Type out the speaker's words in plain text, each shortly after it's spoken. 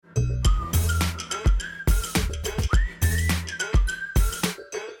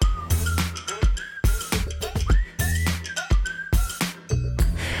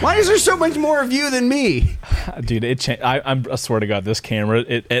Why is there so much more of you than me? Dude, I swear to God, this camera,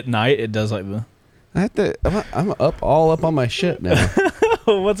 at night, it does like the... I'm all up on my shit now.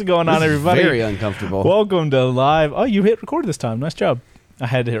 What's going on, everybody? Very uncomfortable. Welcome to live. Oh, you hit record this time. Nice job. I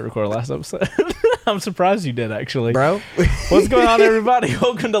had to hit record last episode. I'm surprised you did, actually. Bro. What's going on, everybody?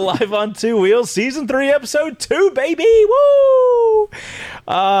 Welcome to Live on Two Wheels, Season 3, Episode 2, baby! Woo!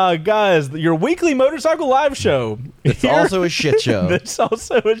 Guys, your weekly motorcycle live show. It's also a shit show. It's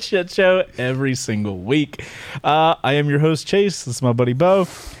also a shit show every single week. I am your host, Chase. This is my buddy, Bo.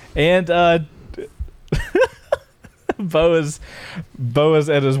 And, Bo is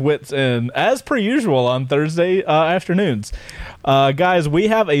at his wits' end, as per usual on Thursday afternoons. Guys, we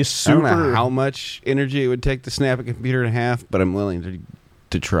have a super... I don't know how much energy it would take to snap a computer in half, but I'm willing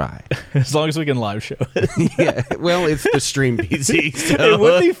to try. As long as we can live show it. Yeah, well, it's the stream PC. So it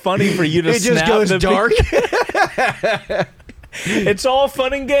would be funny for you to it snap just goes the dark. It's all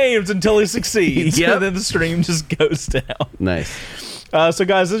fun and games until he succeeds. Yep. And then the stream just goes down. Nice. So,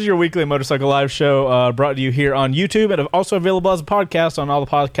 guys, this is your weekly motorcycle live show brought to you here on YouTube and also available as a podcast on all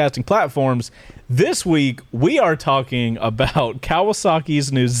the podcasting platforms. This week, we are talking about Kawasaki's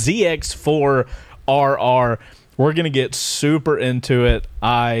new ZX4 RR. We're going to get super into it.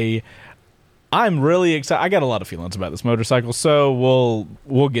 I'm really excited. I got a lot of feelings about this motorcycle, so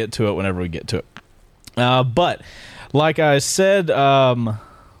we'll get to it whenever we get to it. But like I said...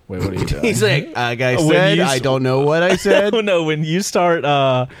 Wait, what are you doing? He's like, I don't know what I said. No, when you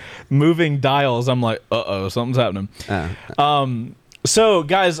start moving dials, I'm like, uh-oh, something's happening. So,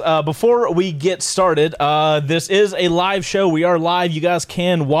 guys, before we get started, this is a live show. We are live. You guys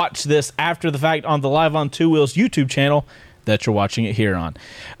can watch this after the fact on the Live on Two Wheels YouTube channel that you're watching it here on.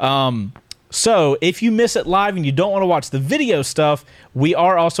 So, if you miss it live and you don't want to watch the video stuff, we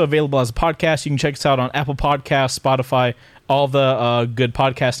are also available as a podcast. You can check us out on Apple Podcasts, Spotify, all the good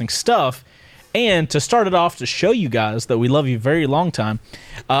podcasting stuff. And to start it off, to show you guys that we love you very long time,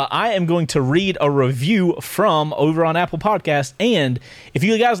 I am going to read a review from over on Apple Podcasts. And if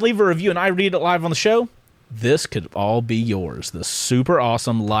you guys leave a review and I read it live on the show, this could all be yours. The super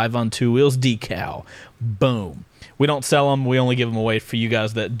awesome Live on Two Wheels decal. Boom. We don't sell them. We only give them away for you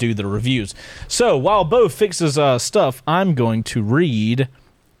guys that do the reviews. So while Bo fixes stuff, I'm going to read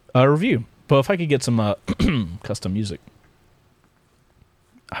a review. Bo, if I could get some custom music.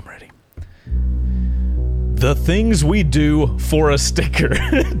 I'm ready. The things we do for a sticker. ...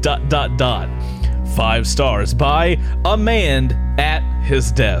 5 stars by a man at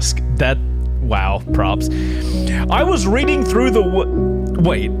his desk. Wow, props. I was reading through the...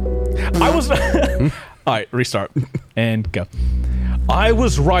 All right, restart. And go. I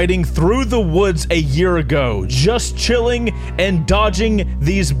was riding through the woods a year ago, just chilling and dodging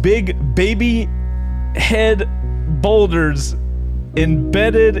these big baby head boulders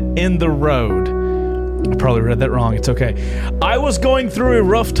embedded in the road. I probably read that wrong. It's okay. I was going through a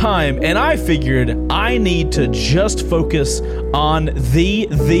rough time, and I figured I need to just focus on the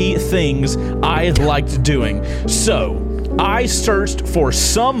things I liked doing. So I searched for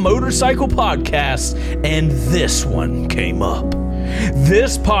some motorcycle podcasts, and this one came up.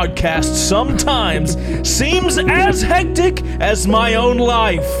 This podcast sometimes seems as hectic as my own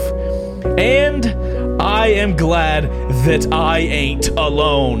life. And I am glad that I ain't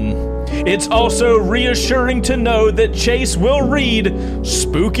alone. It's also reassuring to know that Chase will read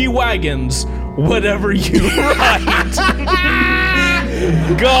Spooky Wagons, whatever you write.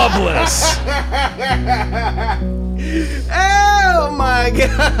 God bless. Oh my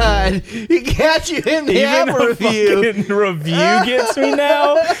God! He got you in the Even Apple a review. fucking review gets me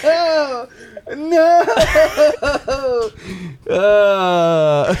now. No!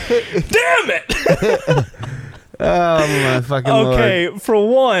 Damn it! Oh my fucking Lord. Okay, for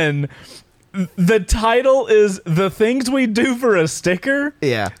one, the title is The Things We Do for a Sticker.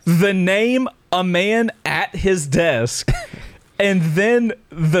 Yeah. The name, a man at his desk. And then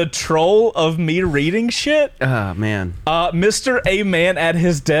the troll of me reading shit. Oh, man. Mr. A Man at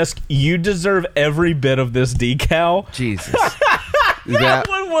his desk, you deserve every bit of this decal. Jesus. That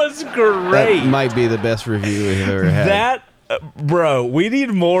one was great. That might be the best review we've ever had. That, bro, we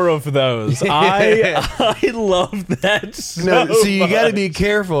need more of those. I love that so so you got to much. be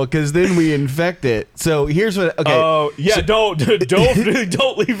careful because then we infect it. So here's what. Okay. Oh yeah, So- don't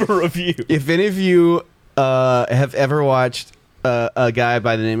leave a review. If any of you have ever watched a guy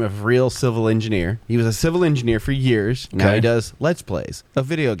by the name of Real Civil Engineer, he was a civil engineer for years. Now Okay. he does Let's Plays of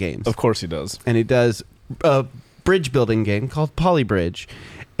video games. Of course he does. And he does a bridge building game called Polybridge.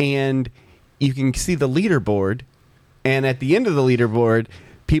 And you can see the leaderboard. And at the end of the leaderboard,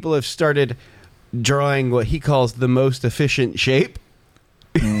 people have started drawing what he calls the most efficient shape.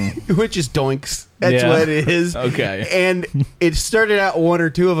 which is doinks. That's Yeah. what it is. Okay. And it started out one or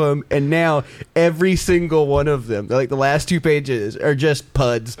two of them, and now every single one of them, like the last 2 pages, are just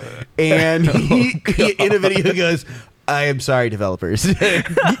puds. And he in a video goes, I am sorry, developers.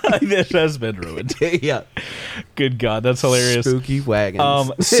 This has been ruined. Yeah. Good God, that's hilarious. Spooky wagons.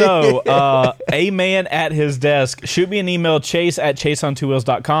 A man at his desk, shoot me an email,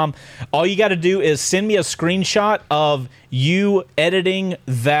 chase@chaseontwowheels.com. All you got to do is send me a screenshot of you editing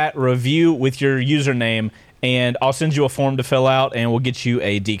that review with your username, and I'll send you a form to fill out, and we'll get you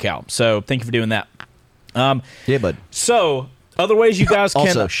a decal. So thank you for doing that. Yeah, bud. So other ways you guys can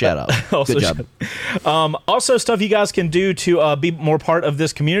Also, shout out. Also, Good job. also, stuff you guys can do to be more part of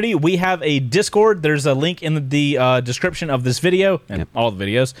this community. We have a Discord. There's a link in the description of this video and all the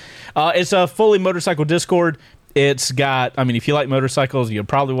videos. It's a fully motorcycle Discord. It's got, I mean, if you like motorcycles, you're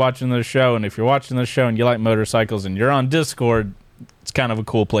probably watching this show. And if you're watching this show and you like motorcycles and you're on Discord, it's kind of a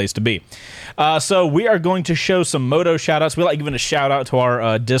cool place to be. So we are going to show some moto shout-outs. We like giving a shout-out to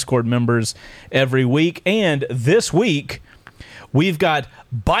our Discord members every week. And this week, we've got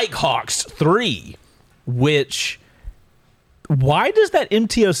Bike Hawks 3, which, why does that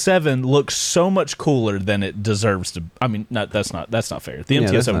MT-07 look so much cooler than it deserves to? I mean, that's not fair. The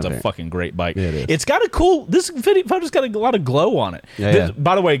MT-07 is a fucking great bike. Yeah, it is. It's got a cool, this photo's got a lot of glow on it. Yeah.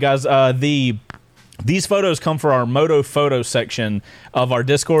 By the way, guys, these photos come from our Moto Photo section of our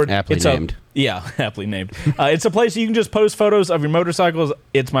Discord. Aptly named. Yeah, aptly named. It's a place you can just post photos of your motorcycles.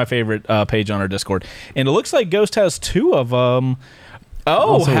 It's my favorite page on our Discord. And it looks like Ghost has 2 of them.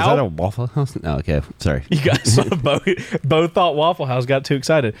 Oh, Also, how? is that a Waffle House? No, okay. Sorry. You guys both thought Waffle House, got too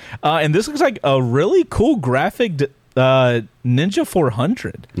excited. And this looks like a really cool graphic Ninja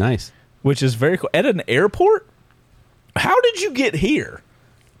 400. Nice. Which is very cool. At an airport? How did you get here?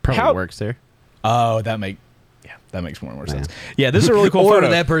 Probably works there. Oh, that makes more sense. Yeah, this is a really cool Or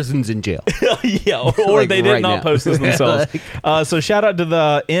photo. that person's in jail. Yeah, or Like they did right not now. post this themselves. So shout out to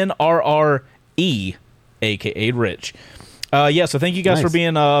the NRRE, a.k.a. Rich. So thank you guys Nice. for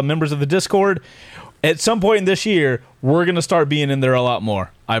being members of the Discord. At some point in this year, we're going to start being in there a lot more.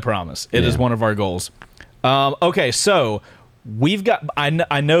 I promise. It is one of our goals. Okay, so we've got...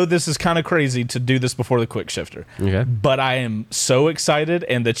 I know this is kind of crazy to do this before the quick shifter. Okay. But I am so excited,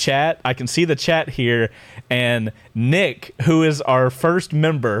 and the chat... I can see the chat here, and Nick, who is our first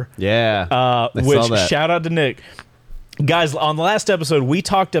member... Yeah. I saw which, that. shout out to Nick. Guys, on the last episode, we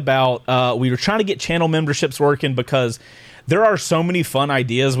talked about... we were trying to get channel memberships working because... there are so many fun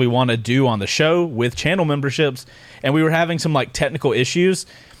ideas we want to do on the show with channel memberships, and we were having some like technical issues.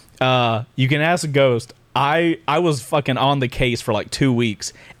 You can ask Ghost. I was fucking on the case for like 2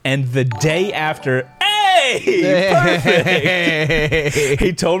 weeks, and the day after, perfect.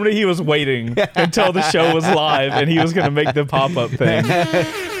 He told me he was waiting until the show was live, and he was going to make the pop-up thing.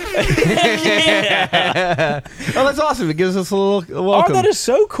 Yeah. Oh, that's awesome. It gives us a little welcome. Oh, that is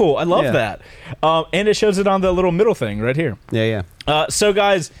so cool. I love Yeah. that. And it shows it on the little middle thing right here. Yeah. So,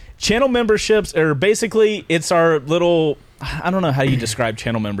 guys, channel memberships are basically, it's our little, I don't know how you describe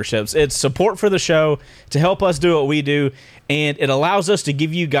channel memberships. It's support for the show to help us do what we do, and it allows us to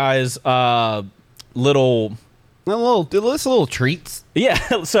give you guys little treats.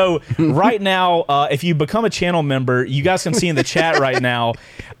 Yeah, so right now, if you become a channel member, you guys can see in the chat right now,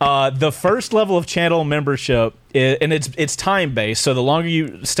 the first level of channel membership, and it's time based. So the longer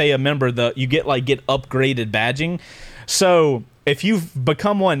you stay a member, you get upgraded badging. So if you've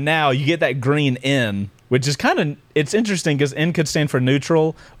become one now, you get that green N, which is it's interesting because N could stand for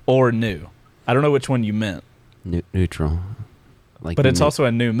neutral or new. I don't know which one you meant. Neutral. But it's also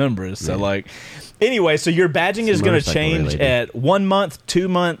a new member. So anyway, so your badging is going to change at 1 month, 2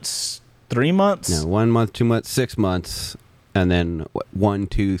 months, 3 months. No, 1 month, 2 months, 6 months, and then 1,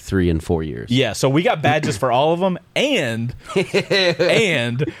 2, 3, and 4 years. Yeah, so we got badges for all of them, and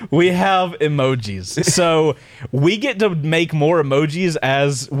we have emojis. So we get to make more emojis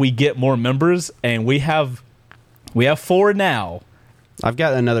as we get more members, and we have 4 now. I've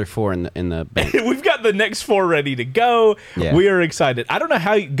got another 4 in the bank. We've got the next 4 ready to go. Yeah. We are excited. I don't know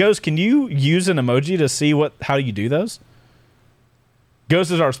how Ghost, can you use an emoji to see how you do those?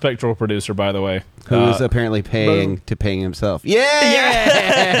 Ghost is our spectral producer, by the way. Who's apparently paying himself.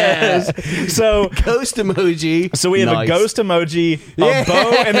 Yes! So Ghost emoji. So we have a ghost emoji, a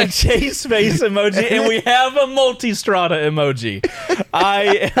bow, and a chase face emoji, and we have a multi-strata emoji.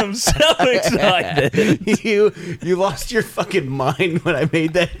 I am so excited. You lost your fucking mind when I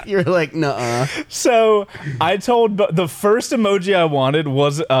made that. You're like, nuh-uh. So I told the first emoji I wanted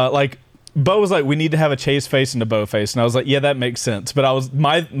was Bo was like, we need to have a chase face and a bow face, and I was like, yeah, that makes sense. But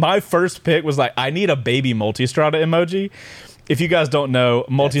my first pick was like, I need a baby multistrata emoji, if you guys don't know,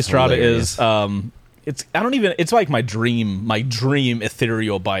 Multistrada hilarious. is it's like my dream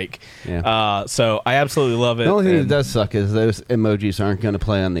ethereal bike. Yeah. So I absolutely love it. The only thing And- that does suck is those emojis aren't going to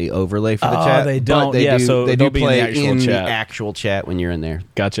play on the overlay for the Oh, chat. they but don't. They Yeah, do, so they they'll do be in the play actual in chat. the actual chat when you're in there.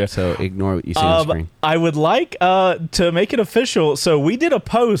 Gotcha. So ignore what you see on the screen. I would like to make it official. So we did a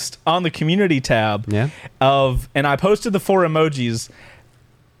post on the community tab Yeah. and I posted the 4 emojis.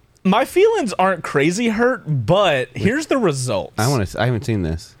 My feelings aren't crazy hurt, but here's the results. I haven't seen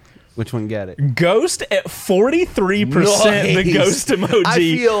this. Which one got it? Ghost at 43%. The Nice. ghost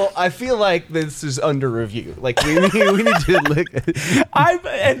emoji. I feel like this is under review. Like we need to look.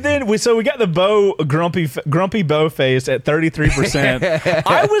 And then we got the grumpy bow face at 33%.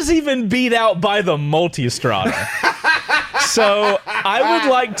 I was even beat out by the Multistrada. So I would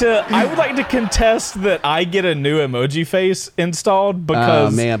like to contest that I get a new emoji face installed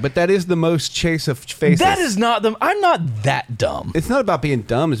because Oh man, but that is the most chase of faces. that is not I'm not that dumb. It's not about being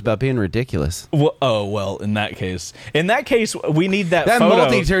dumb. It's about being ridiculous. Well, in that case, we need that That photo.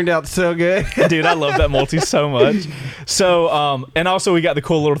 multi turned out so good. Dude, I love that multi so much. So, and also we got the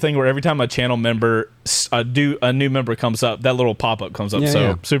cool little thing where every time a channel member, a new member comes up, that little pop up comes up.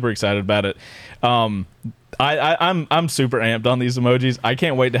 Yeah. Super excited about it. I'm super amped on these emojis. I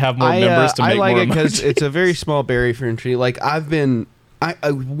can't wait to have more members to make I like more it because emojis. it's a very small barrier for entry. Like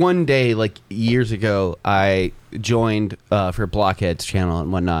one day, like years ago, I joined for Blockhead's channel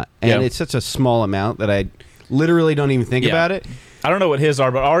and whatnot, and Yeah. it's such a small amount that I literally don't even think Yeah. about it. I don't know what his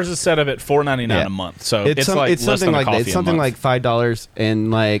are, but ours is set up at $4.99 Yeah. a month. So it's some- like it's less something than a like that. coffee It's a something month. like $5, and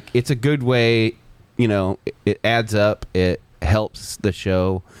like it's a good way. You know, it adds up. It helps the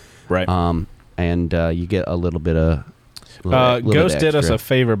show, right. and you get a little bit of. little Ghost bit did us extra. a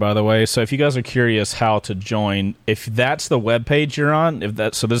favor, by the way. So if you guys are curious how to join, if that's the web page you're on,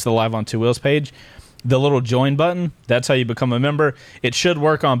 so this is the Live on Two Wheels page, the little join button, that's how you become a member. It should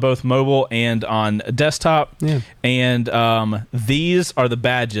work on both mobile and on desktop. Yeah. And these are the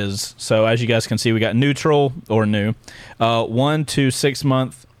badges. So as you guys can see, we got neutral or new, 1 to 6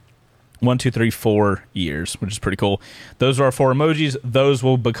 month, 1, 2, 3, 4 years, which is pretty cool. Those are our 4 emojis. Those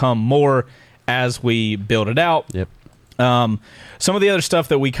will become more as we build it out. Yep. Some of the other stuff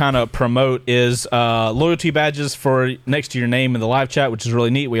that we kind of promote is loyalty badges for next to your name in the live chat, which is really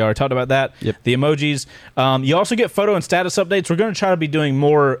neat. We already talked about that. Yep. The emojis. You also get photo and status updates. We're going to try to be doing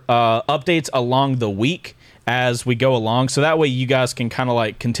more updates along the week as we go along, so that way you guys can kind of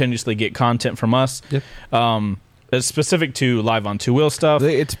like continuously get content from us. Yep. It's specific to Live on Two Wheel stuff.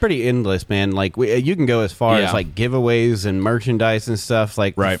 It's pretty endless, man. Like you can go as far Yeah. as like giveaways and merchandise and stuff.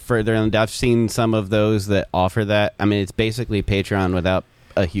 Like Right. further on, I've seen some of those that offer that. I mean, it's basically Patreon without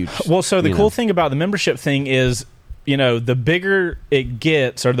a huge. Well, so the you cool know. thing about the membership thing is, the bigger it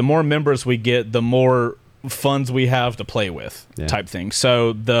gets, or the more members we get, the more funds we have to play with, Yeah. type thing.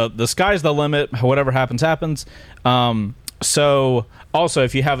 So the sky's the limit. Whatever happens, happens. So also,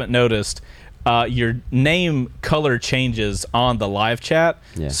 if you haven't noticed, your name color changes on the live chat.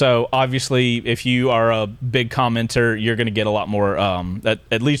 Yeah. So obviously, if you are a big commenter, you're going to get a lot more.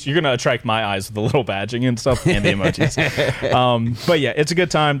 At least you're going to attract my eyes with the little badging and stuff and the emojis. But yeah, it's a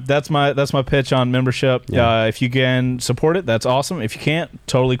good time. That's my pitch on membership. Yeah. If you can support it, that's awesome. If you can't,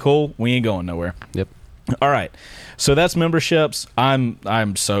 totally cool. We ain't going nowhere. Yep. All right. So that's memberships. I'm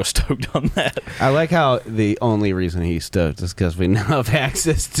so stoked on that. I like how the only reason he's stoked is because we now have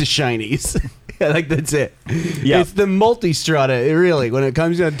access to shinies. Like that's it. Yeah. It's the Multistrada, really, when it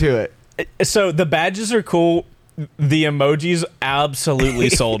comes down to it. So the badges are cool. The emojis absolutely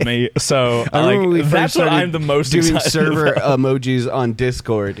sold me. So I remember when we first that's what started I'm the most doing excited server about. emojis on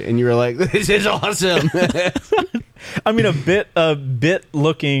Discord, and you were like, "This is awesome." I mean, a bit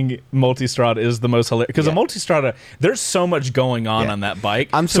looking Multistrada is the most hilarious because Yeah. a Multistrada, there's so much going on Yeah. that bike.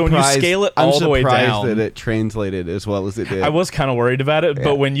 I'm so surprised. when you scale it I'm all the way surprised down, that it translated as well as it did. I was kind of worried about it, Yeah.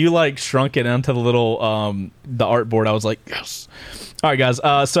 but when you like shrunk it into the little the artboard, I was like, yes. All right, guys.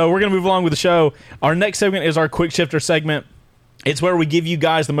 So we're gonna move along with the show. Our next segment is our quick shifter segment. It's where we give you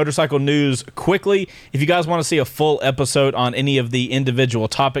guys the motorcycle news quickly. If you guys want to see a full episode on any of the individual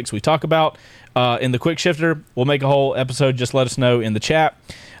topics we talk about in the quick shifter, we'll make a whole episode. Just let us know in the chat.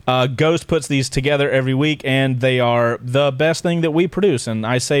 Ghost puts these together every week, and they are the best thing that we produce. And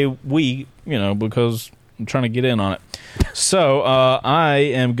I say we, because I'm trying to get in on it. So I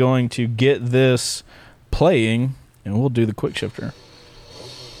am going to get this playing, and we'll do the quick shifter.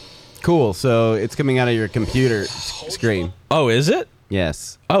 Cool. So it's coming out of your computer screen. Oh, is it?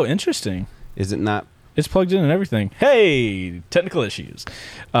 Yes. Oh, interesting. Is it not? It's plugged in and everything. Hey, technical issues.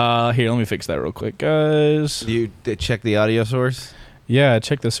 Here, let me fix that real quick, guys. You check the audio source? Yeah, I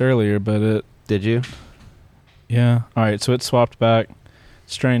checked this earlier, but Did you? Yeah. All right. So it swapped back.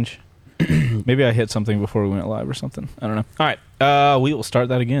 Strange. Maybe I hit something before we went live or something. I don't know. All right. We will start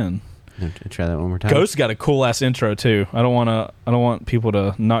that again. Try that one more time. Ghost got a cool ass intro too. I don't want people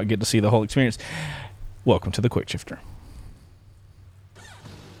to not get to see the whole experience. Welcome to the Quick Shifter.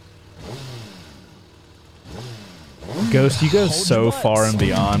 Ghost, you go so far and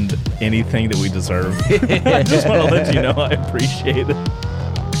beyond anything that we deserve. I just want to let you know I appreciate it.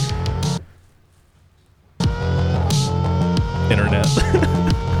 Internet.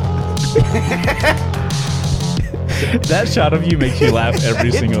 That shot of you makes you laugh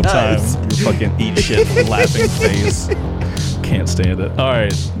every single time. You fucking eat shit with laughing face. Can't stand it. All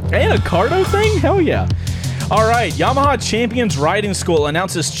right. And a Cardo thing? Hell yeah. All right. Yamaha Champions Riding School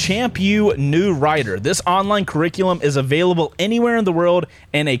announces Champ U new rider. This online curriculum is available anywhere in the world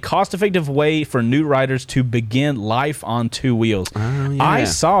and a cost-effective way for new riders to begin life on two wheels. Oh, yeah. I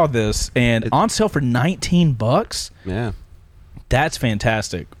saw this and on sale for $19. Yeah. That's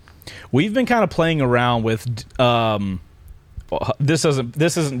fantastic. We've been kind of playing around with this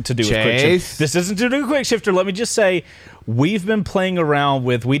isn't to do with Quick Shifter. This isn't to do with Quick Shifter. Let me just say we've been playing around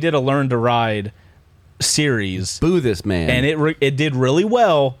with we did a Learn to Ride series. Boo this man. And it did really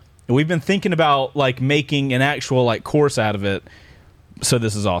well. And we've been thinking about like making an actual like course out of it. So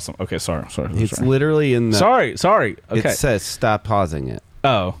this is awesome. Okay, sorry. It's literally in the Sorry. Okay. It says stop pausing it.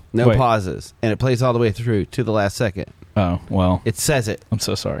 Oh. No pauses. And it plays all the way through to the last second. Oh, well. It says it. I'm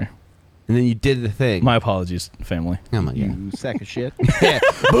so sorry. And then you did the thing. My apologies, family. Oh my God. You sack of shit. Yeah.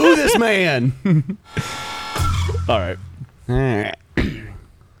 Boo this man. All right.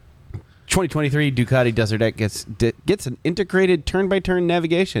 2023 Ducati Desert X gets an integrated turn-by-turn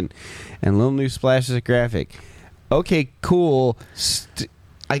navigation and little new splashes of graphic. Okay, cool.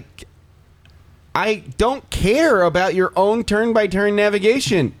 I don't care about your own turn-by-turn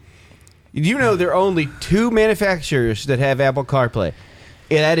navigation. You know there are only two manufacturers that have Apple CarPlay.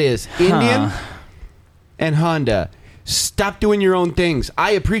 And that is Indian and Honda. Stop doing your own things.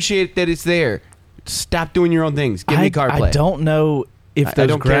 I appreciate that it's there. Stop doing your own things. Give me CarPlay. I don't know if those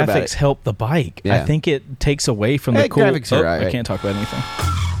graphics help the bike. Yeah. I think it takes away from the cool... graphics are right. I can't talk about anything.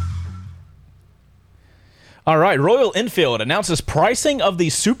 All right, Royal Enfield announces pricing of the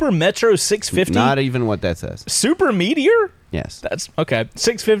Super Metro 650. Not even what that says. Super Meteor? Yes. That's okay.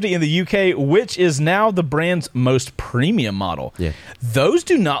 650 in the UK, which is now the brand's most premium model. Yeah. Those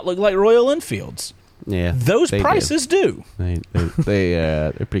do not look like Royal Enfields. Yeah. Those prices do. They're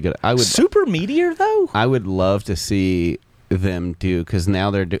pretty good. Super Meteor though? I would love to see them do, because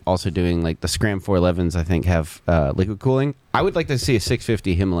now they're also doing like the Scram 411s. I think have liquid cooling. I would like to see a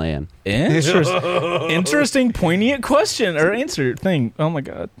 650 Himalayan. Interesting, poignant question or answer thing. Oh my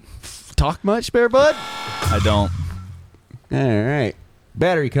God. Talk much, Bear Bud? I don't. All right.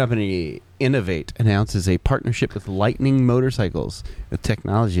 Battery company Innovate announces a partnership with Lightning Motorcycles, a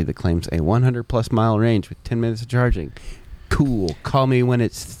technology that claims a 100-plus mile range with 10 minutes of charging. Cool. Call me when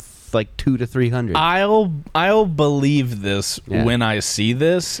it's like 200 to 300. I'll believe this when I see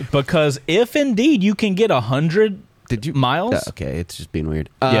this, because if indeed you can get 100 miles. Okay, it's just being weird.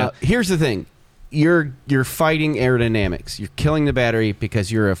 Yeah. Here's the thing. You're fighting aerodynamics. You're killing the battery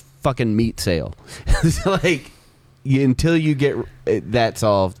because you're a fucking meat sale. It's like... until you get that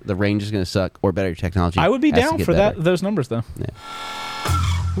solved, the range is going to suck, or better technology. I would be down for those numbers, though. Yeah.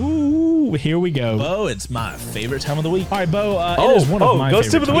 Ooh, here we go. Bo, it's my favorite time of the week. All right, Bo, it is one of my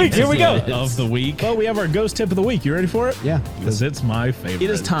Ghost favorite Tip of the Week. Here we go. of the week. Bo, we have our Ghost Tip of the Week. You ready for it? Yeah. Because it's my favorite. It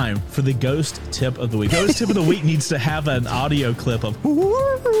is time for the Ghost Tip of the Week. Ghost Tip of the Week needs to have an audio clip of...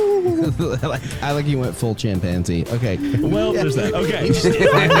 I like you went full chimpanzee. Okay. Well, there's that. Okay.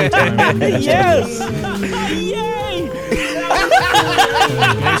 Yes! Yay!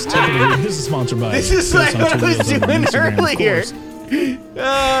 Ghost Tip of the Week. This is sponsored by... This is like what I was doing earlier.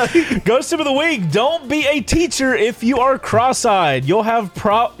 Ghost Tip of the Week. Don't be a teacher if you are cross-eyed. You'll have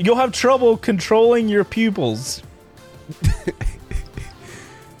trouble controlling your pupils.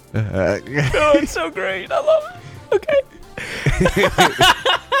 Oh, it's so great. I love it. Okay.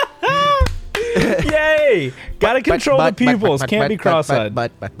 Yay! Gotta control the pupils. Can't be cross-eyed.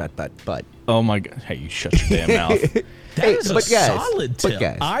 But. Oh my God. Hey, you shut your damn mouth. That is a solid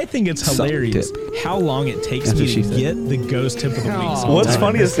tip. I think it's hilarious how long it takes me to get the Ghost Tip of the Week. What's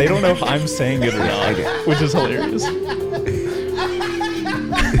funny is they don't know if I'm saying it or not, which is hilarious.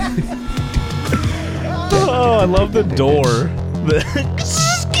 Oh, I love the door.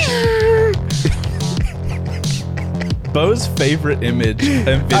 Bo's favorite image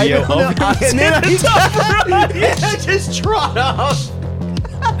and video of and then I just trot off.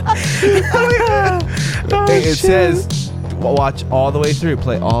 It says watch all the way through.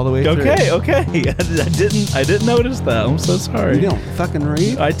 Play all the way through. Okay. I didn't notice that. I'm so sorry. You don't fucking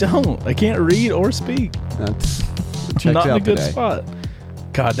read? I don't. I can't read or speak. Checks Not in out a good today. spot.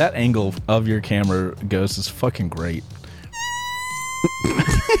 God, that angle of your camera, Ghost, is fucking great.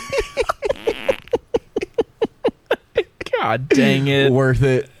 God dang it. Worth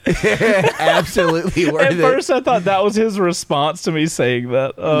it. Absolutely worth At it. first, I thought that was his response to me saying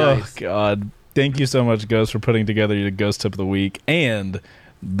that. Oh, Nice. God. Thank you so much, Ghost, for putting together your Ghost Tip of the Week and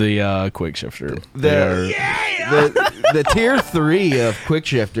the Quick Shifter. The tier 3 of Quick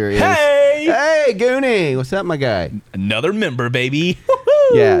Shifter is... Hey, Goonie! What's up, my guy? Another member, baby.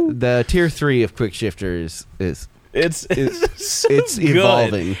 Yeah, the tier 3 of Quick Shifter is It's it's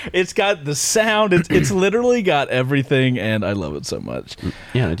evolving. It's got the sound. It's literally got everything, and I love it so much.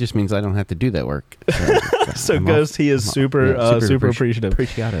 Yeah, it just means I don't have to do that work. So Ghost, he is super appreciative.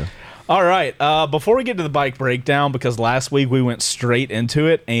 Appreciato. All right, before we get to the bike breakdown, because last week we went straight into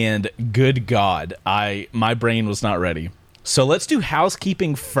it, and good God, my brain was not ready. So let's do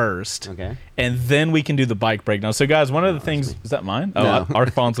housekeeping first, Okay. and then we can do the bike breakdown. So guys, one of the things is that mine? Oh, No. our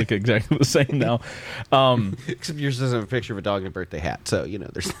phones look exactly the same now. Except yours doesn't have a picture of a dog in a birthday hat, so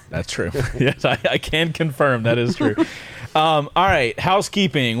there's. That's true. Yes, I can confirm that is true. All right,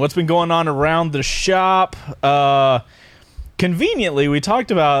 housekeeping. What's been going on around the shop? Conveniently, we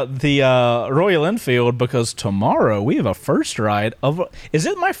talked about the Royal Enfield because tomorrow we have a first ride of. Is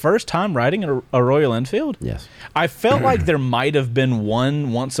it my first time riding a Royal Enfield? Yes. I felt like there might have been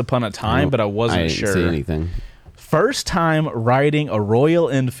one once upon a time, but I wasn't sure. I didn't see anything. First time riding a Royal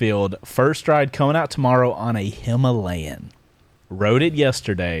Enfield. First ride coming out tomorrow on a Himalayan. Rode it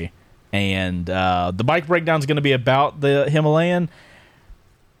yesterday, and the bike breakdown is going to be about the Himalayan.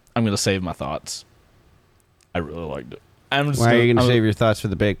 I'm going to save my thoughts. I really liked it. Why are you going to save your thoughts for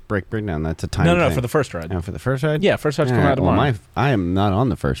the break breakdown? That's a time No, thing. for the first ride. For the first ride? Yeah, first ride's coming out tomorrow. Well, I am not on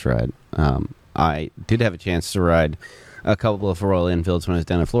the first ride. I did have a chance to ride a couple of Royal Enfields when I was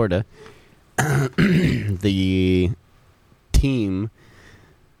down in Florida. The team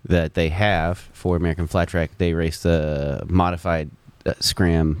that they have for American Flat Track, they race the modified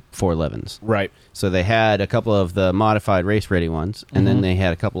Scram 411s. Right. So they had a couple of the modified race-ready ones, and then they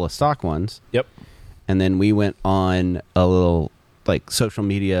had a couple of stock ones. Yep. And then we went on a little social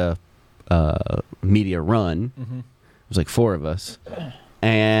media run. Mm-hmm. It was like 4 of us,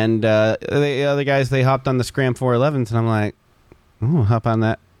 and the other guys, they hopped on the Scram 411s, and I'm like, "Oh, hop on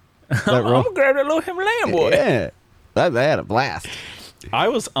that." I'm gonna grab that little Himalayan boy. Yeah, they had a blast. I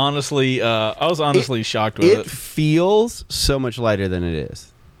was honestly shocked with it. It feels so much lighter than it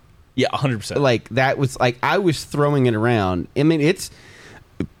is. Yeah, 100%. Like that was I was throwing it around. I mean, it's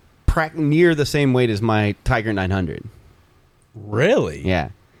near the same weight as my Tiger 900. Really? Yeah.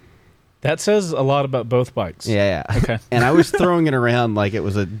 That says a lot about both bikes. Yeah. Okay. And I was throwing it around like it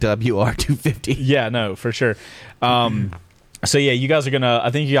was a WR250. Yeah, no, for sure. So yeah, you guys are gonna.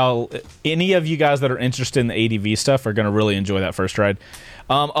 I think any of you guys that are interested in the ADV stuff are gonna really enjoy that first ride.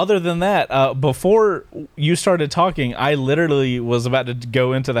 Other than that, before you started talking, I literally was about to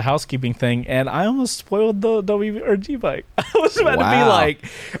go into the housekeeping thing, and I almost spoiled the WRG bike. I was about to be like,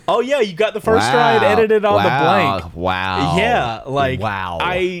 "Oh yeah, you got the first ride edited on the blank." Wow. Yeah, wow.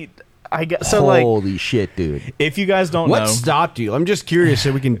 I guess so. Like, holy shit, dude! If you guys don't know, what stopped you? I'm just curious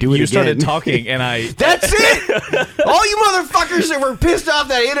so we can do it. You again. started talking, and I. That's it. All you motherfuckers that were pissed off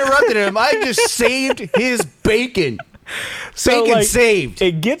that I interrupted him, I just saved his bacon. So, bacon saved.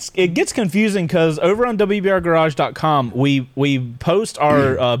 It gets confusing because over on WBRGarage.com, we post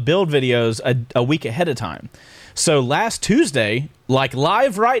our build videos a week ahead of time. So last Tuesday, like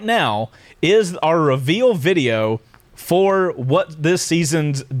live right now, is our reveal video for what this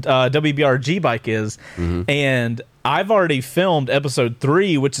season's WBRG bike is, and I've already filmed episode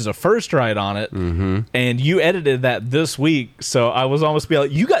 3, which is a first ride on it, and you edited that this week, so I was almost be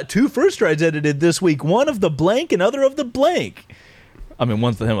like, you got 2 first rides edited this week, one of the blank and other of the blank. I mean,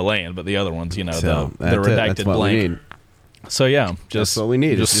 one's the Himalayan, but the other one's, the redacted blank. So yeah, that's what we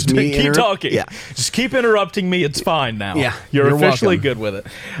need. Just keep talking. Yeah. Just keep interrupting me. It's fine now. Yeah, you're officially good with it.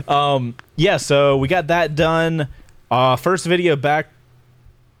 Yeah, so we got that done. First video back.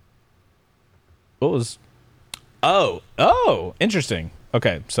 What was? Oh, interesting.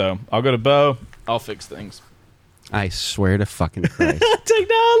 Okay, so I'll go to Bo. I'll fix things. I swear to fucking Christ.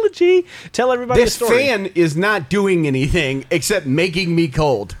 Technology. Tell everybody this the story. fan is not doing anything except making me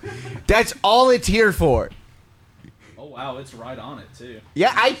cold. That's all it's here for. Oh wow, it's right on it too.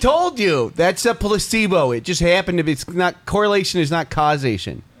 Yeah, I told you. That's a placebo. It just happened to be. It's not correlation is not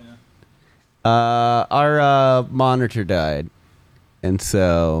causation. Yeah. Our monitor died, and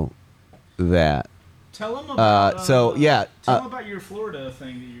so that Tell them about. Tell them about your Florida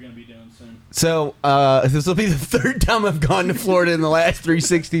thing that you're going to be doing soon. So this will be the third time I've gone to Florida in the last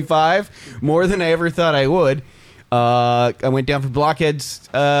 365, more than I ever thought I would. I went down for Blockhead's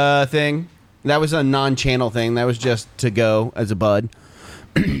thing. That was a non-channel thing. That was just to go as a bud.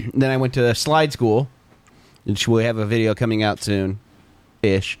 Then I went to Slide School, which we have a video coming out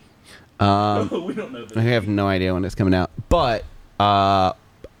soon-ish. We don't know that. I have no idea when it's coming out. But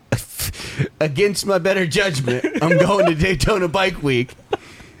against my better judgment, I'm going to Daytona Bike Week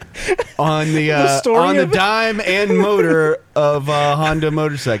on the dime and motor of Honda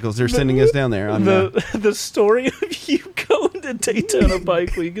motorcycles. They're sending us down there. The story of you going to Daytona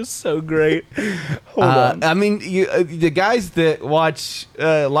Bike Week is so great. Hold on. I mean, the guys that watch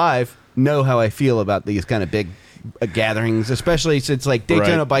live know how I feel about these kind of big gatherings, especially since like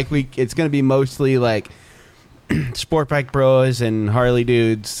Daytona Bike Week, it's going to be mostly like sport bike bros and Harley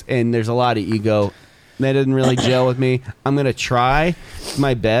dudes, and there's a lot of ego. That doesn't really gel with me. I'm going to try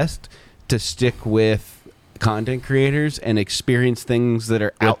my best to stick with content creators and experience things that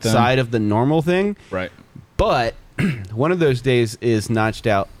are outside of the normal thing. Right. But one of those days is notched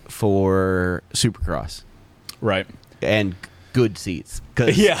out for Supercross. Right. And good seats.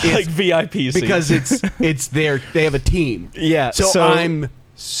 Like VIP seats. Because it's they have a team. Yeah. So I'm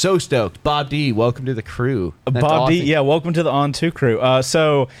so stoked. Bob D, welcome to the crew. That's Bob awesome. D, yeah, welcome to the On2 crew.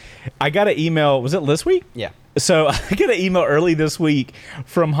 So I got an email, was it this week? Yeah. So I got an email early this week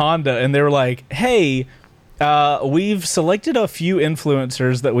from Honda, and they were like, hey, we've selected a few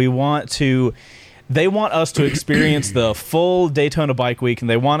influencers that they want us to experience the full Daytona Bike Week, and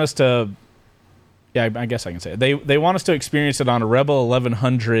they want us to, I guess I can say it. They want us to experience it on a Rebel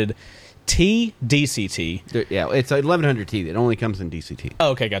 1100 T DCT. Yeah, it's a 1100T. It only comes in DCT. Oh,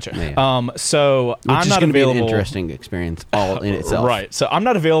 okay, gotcha. Yeah. So which I'm is not available. Be an interesting experience all in itself. Right. So I'm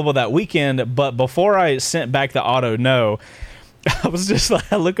not available that weekend. But before I sent back the auto no, I was just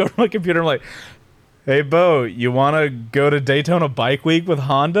like, I look over my computer. I'm like, hey, Bo, you want to go to Daytona Bike Week with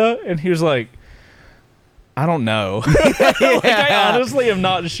Honda? And he was like, I don't know. Like, I honestly am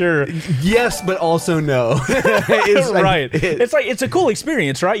not sure. Yes, but also no. Right. It's like it's a cool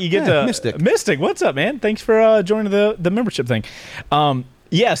experience, right? You get to Mystic. What's up, man? Thanks for joining the membership thing.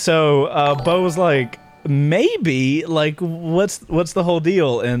 So Bo was like, maybe, like, what's the whole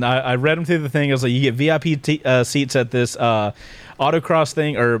deal? And I read him through the thing. I was like, you get VIP seats at this autocross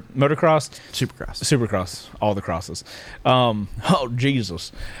thing or motocross, supercross, all the crosses. Oh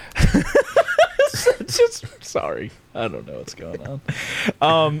Jesus. Just sorry, I don't know what's going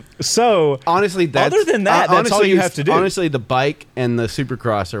on. So honestly, other than that, that's all you have to do. Honestly, the bike and the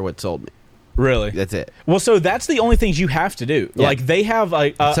Supercross are what sold me. Really, that's it. Well, so that's the only things you have to do. Yeah. Like they have.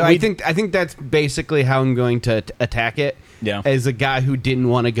 So I think that's basically how I'm going to attack it. Yeah. As a guy who didn't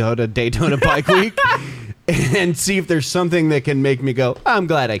want to go to Daytona Bike Week and see if there's something that can make me go, I'm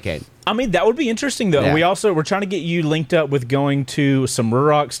glad I came. I mean, that would be interesting, though. Yeah. We're trying to get you linked up with going to some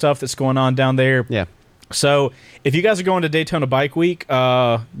Ruroc stuff that's going on down there. Yeah. So if you guys are going to Daytona Bike Week,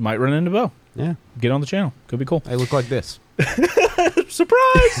 might run into Bo. Yeah. Get on the channel. Could be cool. I look like this.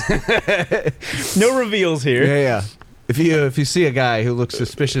 Surprise! No reveals here. Yeah. If you see a guy who looks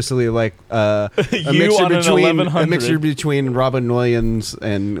suspiciously like a mixture between Robin Williams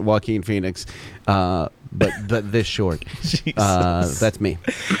and Joaquin Phoenix, but this short, that's me.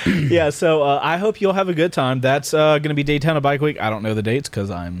 Yeah, so I hope you'll have a good time. That's going to be Daytona Bike Week. I don't know the dates because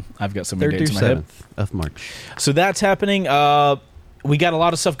I've got so many dates in my head. 7th of March. So that's happening. We got a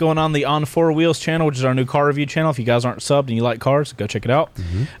lot of stuff going on the On Four Wheels channel, which is our new car review channel. If you guys aren't subbed and you like cars, go check it out.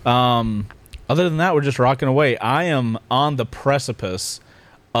 Mm-hmm. Other than that, we're just rocking away. I am on the precipice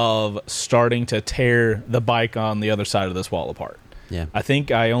of starting to tear the bike on the other side of this wall apart. Yeah. I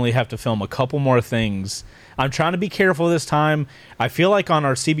think I only have to film a couple more things. I'm trying to be careful this time. I feel like on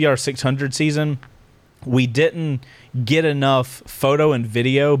our CBR 600 season, we didn't get enough photo and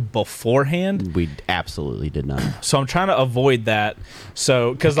video beforehand. We absolutely did not. So I'm trying to avoid that.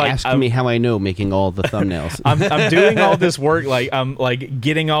 So because ask me how I know making all the thumbnails. I'm doing all this work, like I'm like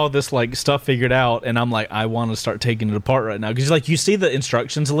getting all this like stuff figured out, and I'm like I want to start taking it apart right now because like you see the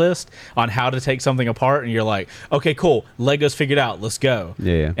instructions list on how to take something apart, and you're like, okay, cool, Lego's figured out, let's go.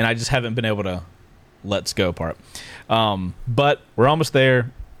 Yeah. And I just haven't been able to let's go part. But we're almost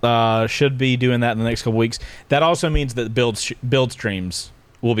there. Should be doing that in the next couple weeks. That also means that build streams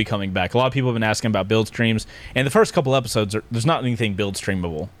will be coming back. A lot of people have been asking about build streams, and the first couple episodes there's not anything build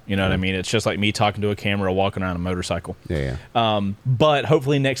streamable. You know what I mean? It's just like me talking to a camera, walking around a motorcycle. Yeah. But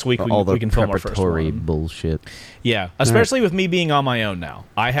hopefully next week we can film our first one. Bullshit. Yeah, especially with me being on my own now.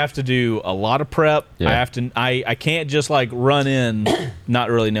 I have to do a lot of prep. Yeah. I can't just like run in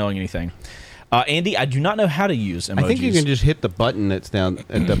not really knowing anything. Andy, I do not know how to use emojis. I think you can just hit the button that's down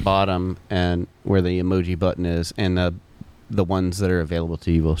at the bottom and where the emoji button is, and the ones that are available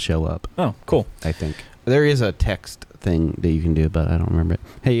to you will show up. Oh, cool. I think there is a text thing that you can do, but I don't remember it.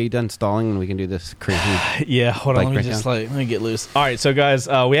 Hey, are you done stalling and we can do this crazy? Yeah, hold on. Let me get loose. All right, so guys,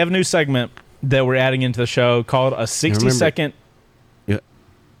 we have a new segment that we're adding into the show called a 60-second. Yeah.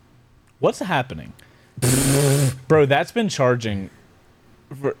 What's happening? Bro, that's been charging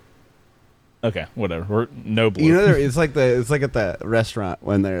for... Okay, whatever. We're no blue. You know, it's like at the restaurant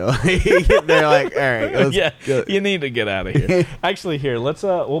when they're like, all right, yeah, you need to get out of here. Actually, here, let's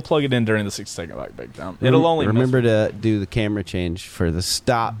we'll plug it in during the 60-second breakdown. It'll only remember to do the camera change for the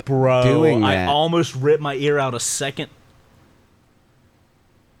stop. Bro, doing that. I almost ripped my ear out a second.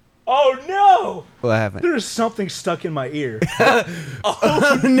 Oh no! What happened? There's something stuck in my ear.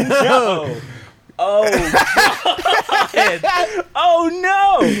 Oh no! Oh God! Oh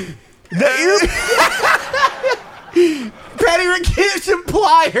no! Patty, get some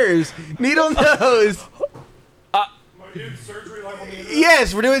pliers. Needle nose. We're doing surgery live on the internet?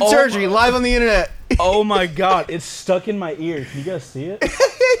 Yes, we're doing surgery live on the internet. Oh my God! It's stuck in my ear. Can you guys see it?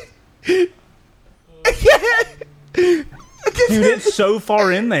 Dude, it's so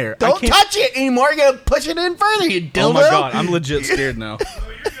far in there. Don't touch it anymore. You gotta push it in further, you dildo. Oh my God, I'm legit scared now.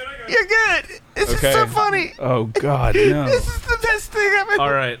 You're good. This is so funny. Oh God, no. This is the best thing I've ever.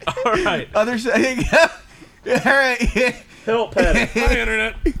 All right. Other side. All right. Help, Patty. Hi,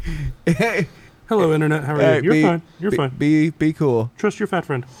 internet. Hey. Hello, internet. How are you? You're fine. You're fine. Be cool. Trust your fat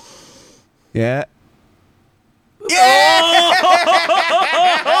friend. Yeah. Yeah.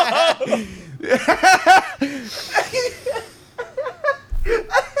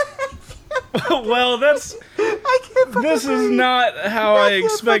 Well, this is not how I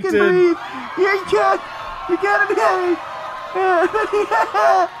expected. Yeah, you got it.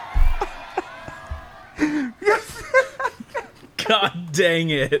 God dang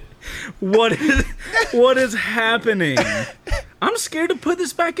it! What is happening? I'm scared to put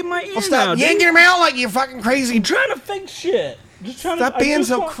this back in my ear. Well, stop yanking your mouth like you're fucking crazy. I'm trying to fix shit. Stop being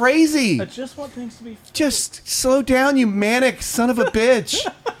so crazy. I just want things to be fixed. Just slow down, you manic son of a bitch.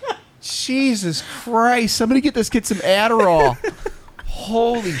 Jesus Christ. Somebody get this kid some Adderall.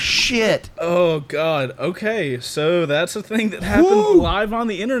 Holy shit. Oh, God. Okay, so that's a thing that happened live on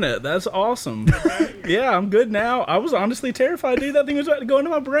the internet. That's awesome. Yeah, I'm good now. I was honestly terrified, dude. That thing was about to go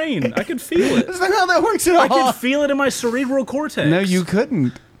into my brain. I could feel it. That's not how that works at all. I could feel it in my cerebral cortex. No, you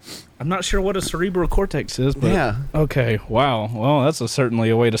couldn't. I'm not sure what a cerebral cortex is, but yeah. Okay, wow. Well, that's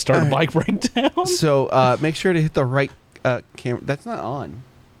certainly a way to start a bike breakdown. So make sure to hit the right camera. That's not on.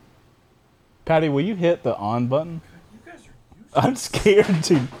 Patty, will you hit the on button? I'm scared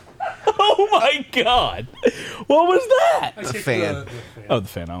to. Oh my God! What was that? The fan. The fan. Oh, the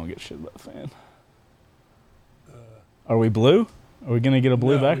fan. I don't get shit about the fan. Are we blue? Are we gonna get a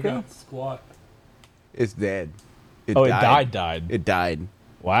blue background? Squat. It's dead. It died. It died.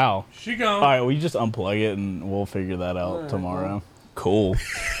 Wow. She gone. All right, well, you just unplug it and we'll figure that out tomorrow. Cool.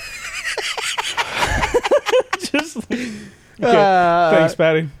 Just. Okay. Thanks,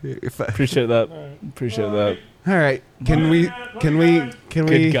 Patty. Appreciate that. Appreciate that. All right. Can we?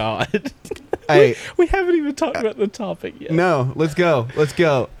 Good God. Hey, we haven't even talked about the topic yet. No, let's go.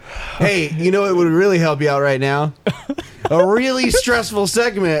 Hey, you know what would really help you out right now? A really stressful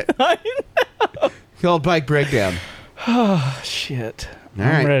segment called Bike Breakdown. Oh, shit. All I'm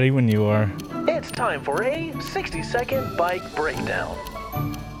right. ready when you are. It's time for a 60-second bike breakdown.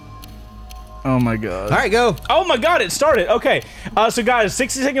 Oh my God. All right, go. Oh my God, it started. Okay. So guys,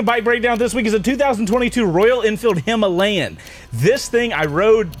 60-second bike breakdown this week is a 2022 Royal Enfield Himalayan. This thing I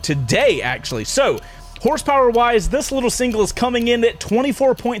rode today, actually. So, horsepower-wise, this little single is coming in at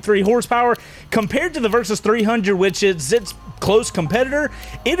 24.3 horsepower. Compared to the Versys 300, which is its close competitor,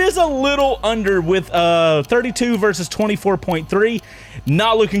 it is a little under with 32 versus 24.3.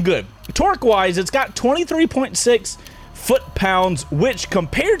 Not looking good. Torque-wise, it's got 23.6 foot-pounds, which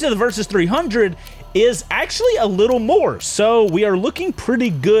compared to the Versys 300 is actually a little more. So we are looking pretty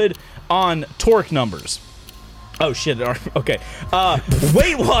good on torque numbers. Oh shit, okay.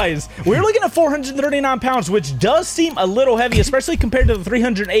 Weight-wise, we're looking at 439 pounds, which does seem a little heavy, especially compared to the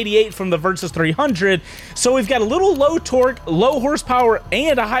 388 from the Versys 300. So we've got a little low torque, low horsepower,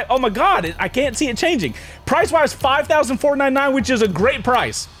 and a high... Oh my God, I can't see it changing. Price-wise, $5,499, which is a great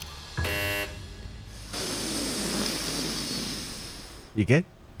price. You good?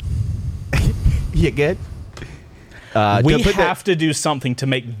 You good? We have to do something to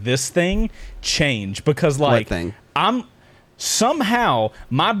make this thing change because, like, somehow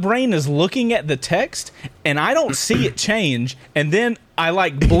my brain is looking at the text and I don't see it change, and then I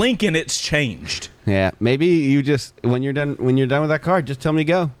like blink and it's changed. Yeah, maybe you just when you're done with that card, just tell me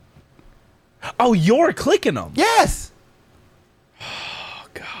to go. Oh, you're clicking them. Yes. Oh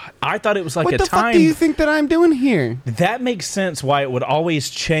God, I thought it was like what a the time. Fuck do you think that I'm doing here? That makes sense. Why it would always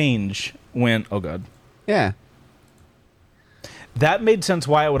change when? Oh God. Yeah. That made sense.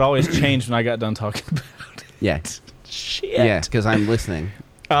 Why it would always change when I got done talking about it. Yeah. Shit. Yeah, because I'm listening.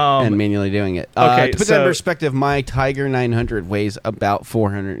 And manually doing it. Okay, to put that in perspective, my Tiger 900 weighs about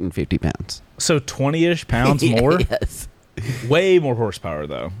 450 pounds. So 20-ish pounds more? Yes. Way more horsepower,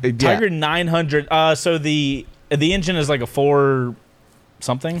 though. Yeah. Tiger 900. So the engine is like a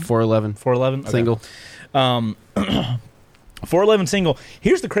 4-something? 411. 411? Okay. Single. 411 single.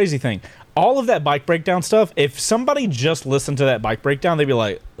 Here's the crazy thing. All of that bike breakdown stuff, if somebody just listened to that bike breakdown, they'd be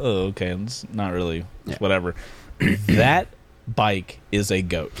like, oh, okay, it's not really whatever. That bike is a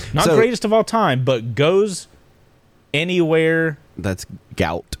goat. Not greatest of all time, but goes anywhere. That's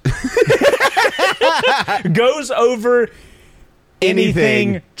gout. Goes over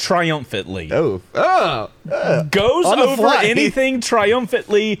anything triumphantly. Goes over anything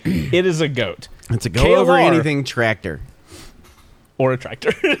triumphantly. It is a goat. It's a go over anything tractor. Or a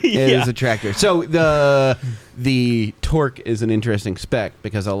tractor. It is a tractor. So the torque is an interesting spec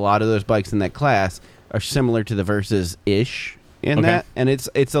because a lot of those bikes in that class are similar to the Versus-ish in that, and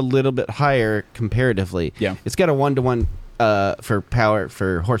it's a little bit higher comparatively. Yeah, it's got a 1-to-1 for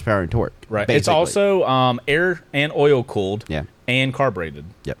horsepower and torque. Right. Basically. It's also air and oil cooled. Yeah, and carbureted.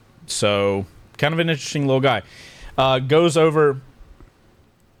 Yep. So kind of an interesting little guy. Goes over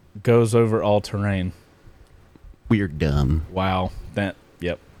all terrain. We're dumb. Wow. That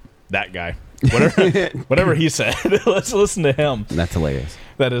guy. Whatever he said. Let's listen to him. That's hilarious.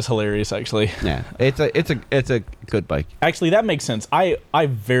 That is hilarious, actually. Yeah, it's a good bike. Actually, that makes sense. I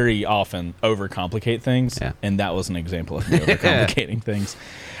very often overcomplicate things, and that was an example of me overcomplicating things.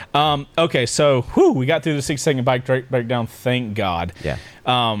 Okay, so we got through the 6-second bike breakdown. Thank God. Yeah.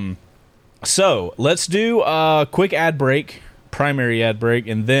 So let's do a quick ad break, primary ad break,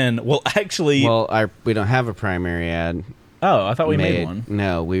 and then we'll actually. Well, we don't have a primary ad. Oh, I thought we made one.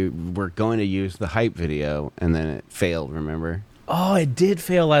 No, we were going to use the hype video, and then it failed, remember? Oh, it did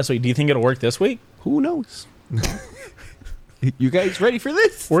fail last week. Do you think it'll work this week? Who knows? You guys ready for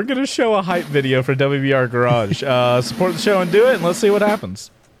this? We're going to show a hype video for WBR Garage. Support the show and do it, and let's see what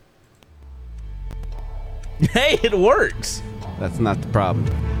happens. Hey, it works! That's not the problem.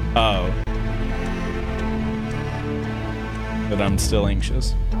 Oh. But I'm still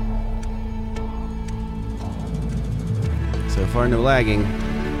anxious. So far, no lagging.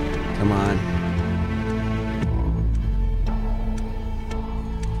 Come on.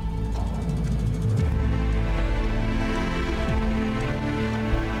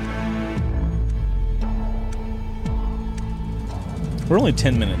 We're only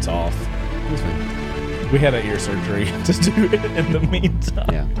 10 minutes off. We had an ear surgery to do it in the meantime.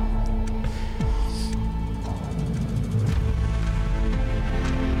 Yeah.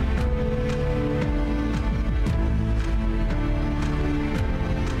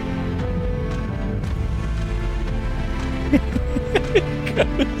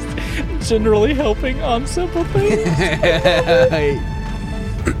 Generally helping on simple things.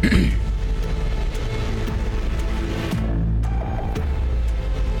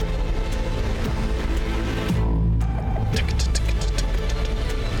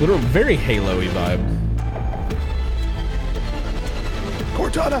 Little very Halo-y vibe.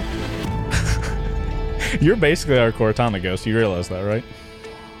 Cortana. You're basically our Cortana ghost. You realize that, right?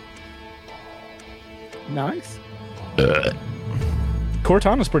 Nice.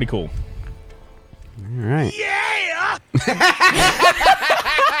 Cortana's pretty cool. All right. Yeah!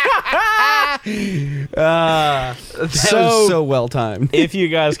 That was so well timed. If you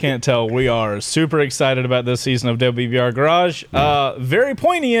guys can't tell, we are super excited about this season of WBR Garage. Very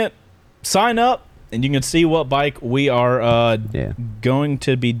poignant. Sign up, and you can see what bike we are going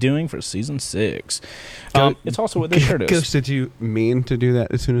to be doing for season 6. It's also what this shirt is. Ghost, did you mean to do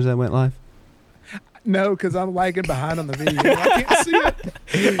that as soon as I went live? No, because I'm lagging behind on the video. I can't see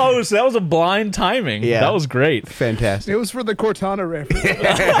it. Oh, so that was a blind timing. Yeah. That was great. Fantastic. It was for the Cortana reference.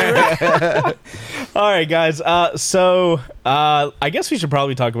 All right, guys. So I guess we should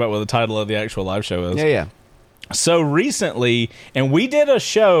probably talk about what the title of the actual live show is. Yeah. So recently, and we did a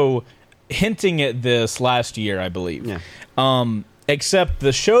show hinting at this last year, I believe. Yeah. Except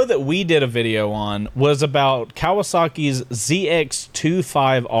the show that we did a video on was about Kawasaki's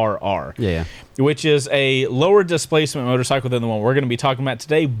ZX25RR. Yeah. Which is a lower displacement motorcycle than the one we're going to be talking about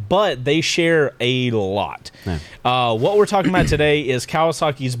today, but they share a lot. Yeah. What we're talking about today is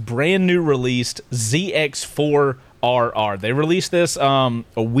Kawasaki's brand new released ZX4 RR. They released this a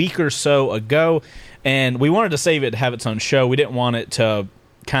week or so ago, and we wanted to save it to have its own show. We didn't want it to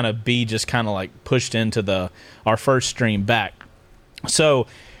kind of be just kind of like pushed into our first stream back. So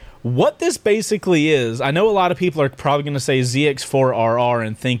what this basically is, I know a lot of people are probably going to say ZX4RR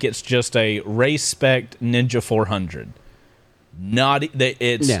and think it's just a race spec Ninja 400. Not that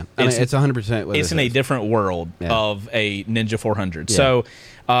it's it's 100%. It's in a different world of a Ninja 400. Yeah. So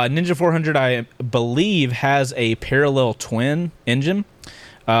Ninja 400, I believe, has a parallel twin engine.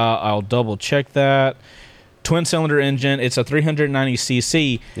 I'll double check that. Twin cylinder engine. It's a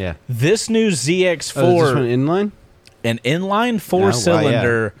 390cc. Yeah. This new ZX4 is this one inline? An inline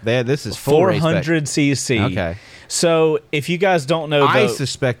 4-cylinder. This is full 400cc. Okay. So if you guys don't know, I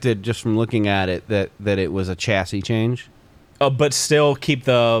suspected just from looking at it that it was a chassis change. But still keep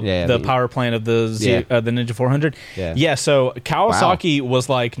the power plant of the Ninja 400. Yeah. So Kawasaki was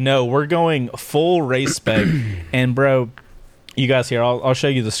like, no, we're going full race spec. And bro, you guys here, I'll show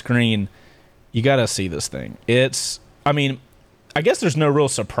you the screen. You got to see this thing. I guess there's no real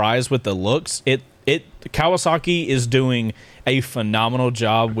surprise with the looks. Kawasaki is doing a phenomenal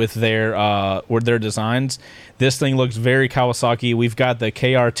job with their designs. This thing looks very Kawasaki. We've got the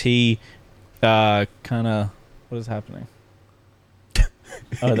KRT kind of. What is happening?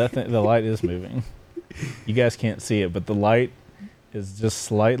 Oh, the light is moving. You guys can't see it, but the light is just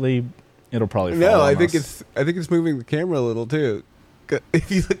slightly. It'll probably fall. No, I think it's moving the camera a little too.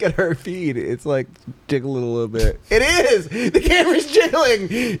 If you look at her feed, it's like jiggling a little bit. It is. The camera's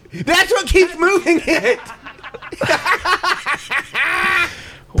jiggling. That's what keeps moving it.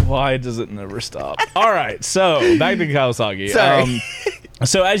 Why does it never stop? All right, so back to Kawasaki. Sorry.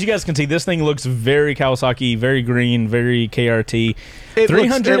 So as you guys can see, this thing looks very Kawasaki, very green, very KRT. It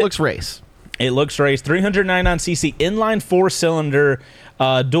looks race. It looks race. 399cc inline 4-cylinder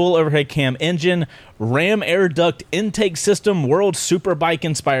dual overhead cam engine, Ram air duct intake system, World Superbike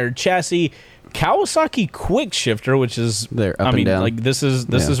inspired chassis, Kawasaki quick shifter, which is like this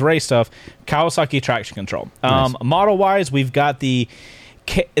is race stuff. Kawasaki traction control. Nice. Model wise, we've got the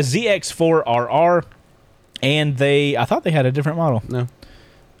ZX4RR, and I thought they had a different model. No.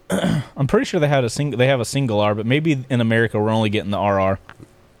 I'm pretty sure they have a single R, but maybe in America we're only getting the RR.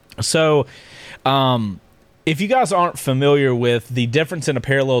 So, if you guys aren't familiar with the difference in a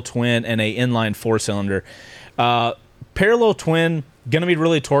parallel twin and a inline 4-cylinder, parallel twin gonna be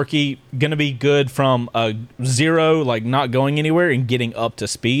really torquey, gonna be good from a zero, like not going anywhere and getting up to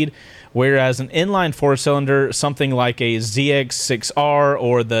speed. Whereas an inline 4-cylinder, something like a ZX6R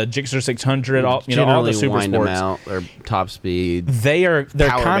or the Gixxer 600, all the super wind sports, them out, or top speed. They're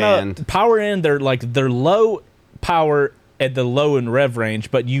kind of power in. They're low power at the low and rev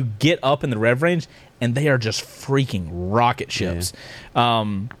range, but you get up in the rev range and they are just freaking rocket ships.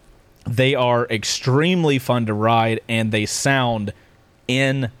 Yeah. They are extremely fun to ride and they sound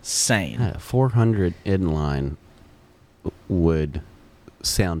insane. 400 inline would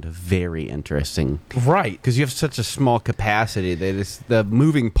sound very interesting, right? Because you have such a small capacity. The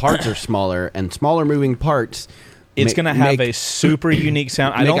moving parts are smaller, and smaller moving parts. It's going to have a super unique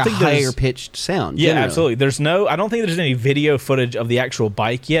sound. I don't think higher pitched sound. Yeah, absolutely. I don't think there's any video footage of the actual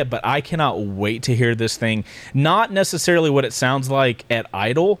bike yet, but I cannot wait to hear this thing. Not necessarily what it sounds like at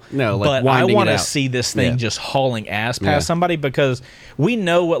idle, but I want to see this thing just hauling ass past somebody, because we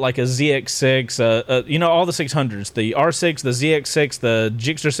know what like a ZX6, all the 600s, the R6, the ZX6, the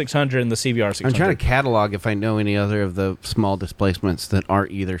Gixxer 600, and the CBR 600. I'm trying to catalog if I know any other of the small displacements that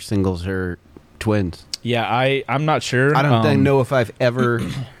aren't either singles or twins. Yeah, I'm not sure. I don't know if I've ever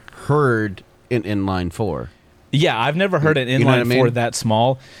heard an inline 4. Yeah, I've never heard an inline 4 that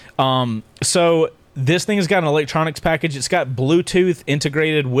small. So this thing has got an electronics package. It's got Bluetooth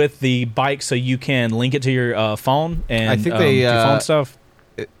integrated with the bike, so you can link it to your phone and I think your phone stuff.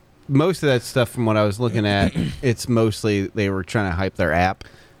 Most of that stuff, from what I was looking at, it's mostly they were trying to hype their app.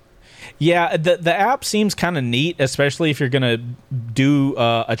 Yeah, the app seems kind of neat, especially if you're going to do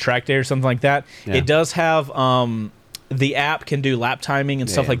a track day or something like that. Yeah. It does have the app can do lap timing and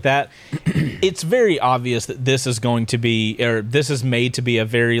stuff like that. It's very obvious that this is going to be, or this is made to be a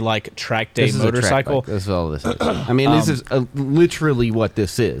very like track day motorcycle. This is all this is. I mean, this is literally what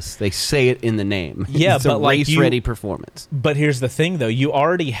this is. They say it in the name. Yeah, it's a race-ready performance. But here's the thing, though. You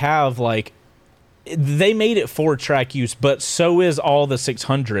already have like. They made it for track use, but so is all the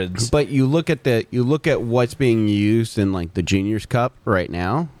 600s. But you look at what's being used in like the Juniors Cup right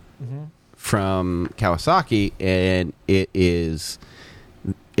now from Kawasaki, and it is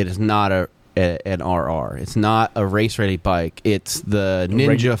not an RR. It's not a race ready bike. It's the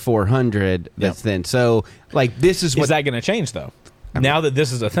Ninja 400. That's then. So like this is what is that going to change though? now that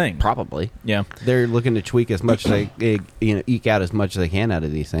this is a thing. Probably. Yeah. They're looking to tweak as much as they, eke out as much as they can out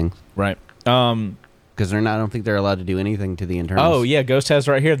of these things. Right. Because they're not. I don't think they're allowed to do anything to the internals. Oh yeah, Ghost has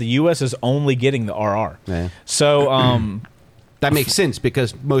right here. The U.S. is only getting the RR. Yeah. So that makes sense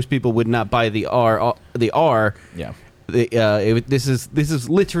because most people would not buy the R. The R. Yeah. This is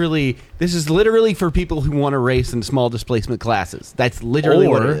literally for people who want to race in small displacement classes. That's literally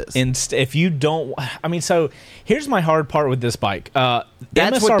what it is. If you don't, I mean, so here's my hard part with this bike. That's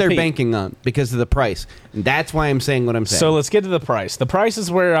MSRP, what they're banking on because of the price. And that's why I'm saying what I'm saying. So let's get to the price. The price is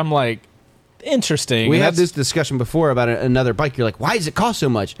where I'm like, interesting. We had this discussion before about another bike. You're like, why does it cost so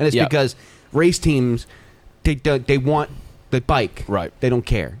much? And it's because race teams, they want the bike. Right. They don't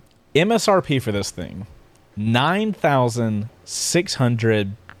care. MSRP for this thing.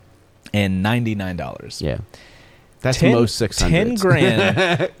 $9,699. Yeah, that's the most 600. 10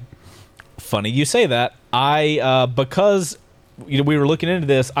 grand. Funny you say that. Because we were looking into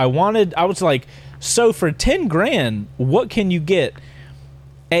this, I was like, so for 10 grand, what can you get?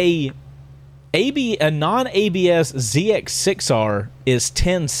 A non-ABS ZX6R is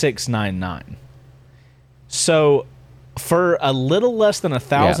 $10,699. So for a little less than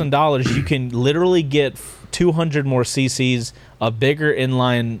 $1,000, you can literally get 200 more cc's, a bigger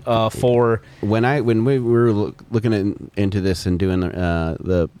inline four. When we were looking into this and doing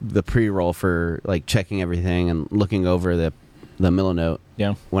the pre-roll for like checking everything and looking over the Milanote,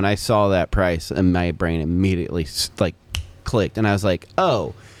 when I saw that price, and my brain immediately like clicked, and I was like,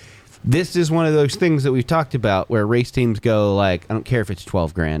 oh, this is one of those things that we've talked about where race teams go like, I don't care if it's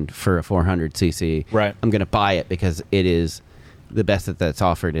 12 grand for a 400 cc. Right. I'm going to buy it because it is the best that's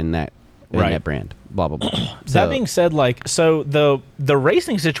offered in that brand. Blah blah blah. That being said, like, so the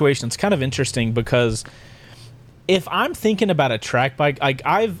racing situation is kind of interesting because if I'm thinking about a track bike, like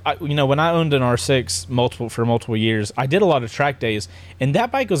when I owned an R6 for multiple years, I did a lot of track days, and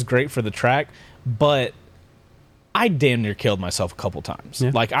that bike was great for the track, but I damn near killed myself a couple times.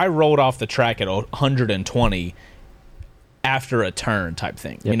 Yeah. Like, I rolled off the track at 120 after a turn type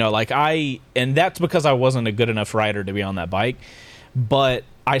thing. Yep. And that's because I wasn't a good enough rider to be on that bike. But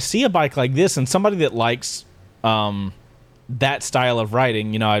I see a bike like this, and somebody that likes that style of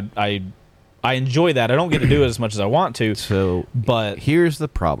riding, I enjoy that. I don't get to do it as much as I want to. But here's the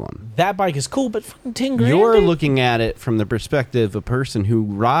problem. That bike is cool, but fucking 10 grand. You're looking at it from the perspective of a person who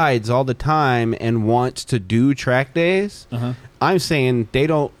rides all the time and wants to do track days. Uh-huh. I'm saying they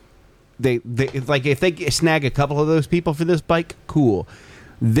don't. They like, if they snag a couple of those people for this bike, cool.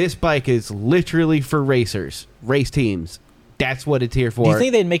 This bike is literally for racers, race teams. That's what it's here for. Do you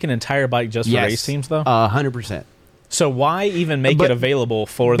think they'd make an entire bike just for race teams, though? 100%. So why even make it available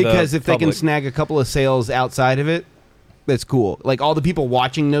for the Because if public? they can snag a couple of sales outside of it, that's cool. Like, all the people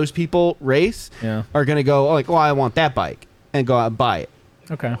watching those people race are going to go, like, well, I want that bike, and go out and buy it.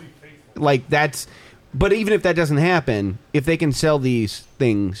 Okay. Like, that's... But even if that doesn't happen, if they can sell these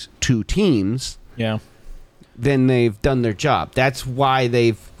things to teams, then they've done their job. That's why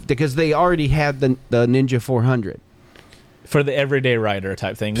because they already had the Ninja 400. For the everyday rider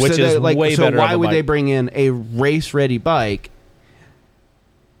type thing, which is way better. So why would they bring in a race-ready bike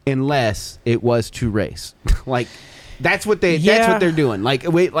unless it was to race? Like, that's what they're doing. Like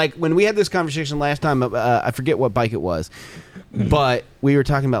when we had this conversation last time, I forget what bike it was, but we were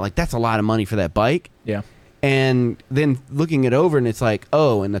talking about, like, that's a lot of money for that bike. Yeah. And then looking it over, and it's like,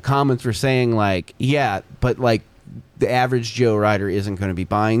 oh, and the comments were saying, like, yeah, but, like, the average Joe rider isn't going to be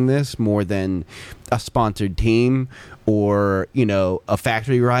buying this more than a sponsored team or, a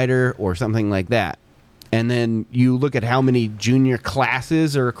factory rider or something like that. And then you look at how many junior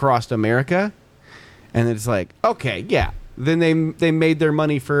classes are across America, and it's like, okay, yeah. Then they made their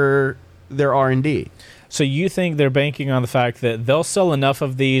money for their R&D. So you think they're banking on the fact that they'll sell enough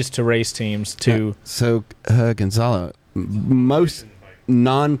of these to race teams to... So, Gonzalo, most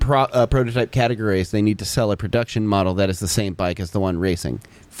non-prototype categories, they need to sell a production model that is the same bike as the one racing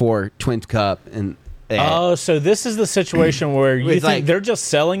for Twins Cup and... Oh, so this is the situation where you think, like, they're just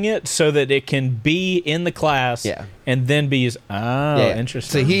selling it so that it can be in the class and then be used. Interesting.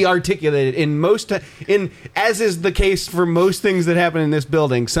 So he articulated as is the case for most things that happen in this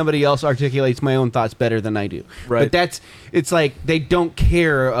building, somebody else articulates my own thoughts better than I do. Right. But it's like they don't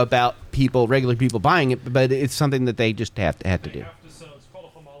care about regular people buying it, but it's something that they just have to do. It's called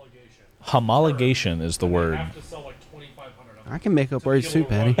a homologation. Homologation is the word. They have to sell like 2,500 of them. I can make up words too,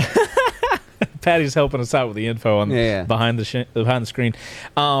 Patty. Patty's helping us out with the info on behind the screen.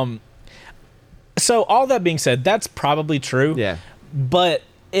 So all that being said, that's probably true. Yeah. But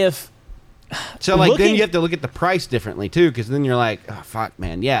if then you have to look at the price differently too, because then you're like, oh fuck,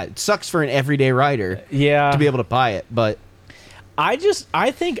 man, yeah, it sucks for an everyday rider. To be able to buy it, but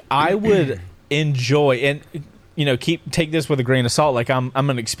I think I would enjoy, and take this with a grain of salt. Like I'm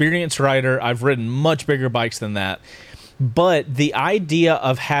an experienced rider. I've ridden much bigger bikes than that, but the idea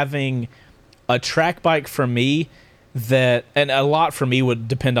of having a track bike for me and a lot for me would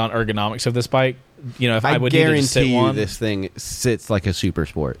depend on ergonomics of this bike. If I would guarantee need to sit you one, this thing sits like a super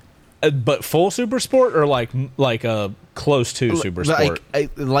sport. But full super sport or like a close to super sport?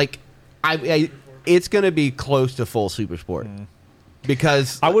 It's going to be close to full super sport.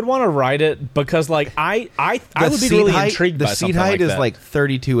 Because I would want to ride it because I would be really intrigued by something like that. The seat height is like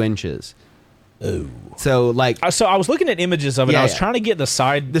 32 inches. Oh. So I was looking at images of it. I was trying to get the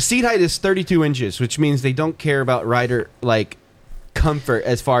side. The seat height is 32 inches, which means they don't care about rider comfort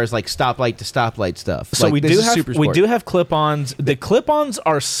as far as stoplight to stoplight stuff. So we do have clip-ons. The clip-ons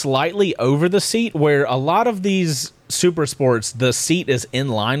are slightly over the seat, where a lot of these super sports the seat is in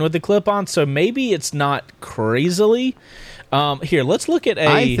line with the clip-on. So maybe it's not crazily. Here, let's look at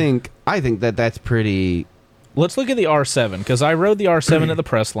I think that's pretty. Let's look at the R7 because I rode the R7 at the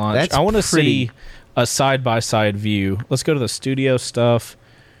press launch. I want to see a side-by-side view. Let's go to the studio stuff.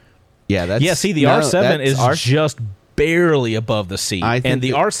 Yeah, see, the R7 is just barely above the seat, and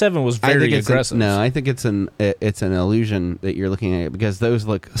the R7 was very aggressive. I think it's an illusion that you're looking at because those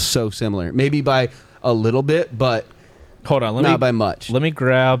look so similar. Maybe by a little bit, but hold on, not by much. Let me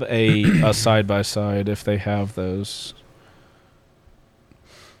grab a side-by-side if they have those.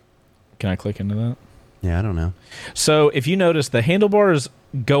 Can I click into that? Yeah, I don't know. So if you notice, the handlebars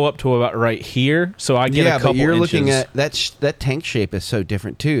go up to about right here. So I get a couple but you're inches. Looking at that tank shape is so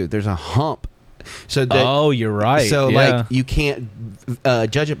different too. There's a hump. So you're right. So you can't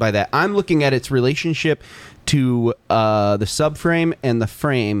judge it by that. I'm looking at its relationship to the subframe and the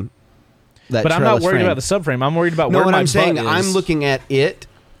frame. But I'm not worried about the subframe. I'm worried about where my butt is. I'm looking at it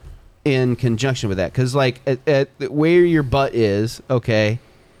in conjunction with that because at where your butt is, okay.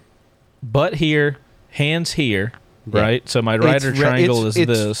 Butt here, hands here, right? So my rider triangle is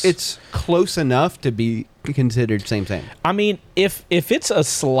this. It's close enough to be considered same. I mean, if it's a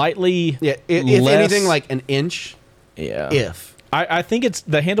slightly if less, anything like an inch, I think it's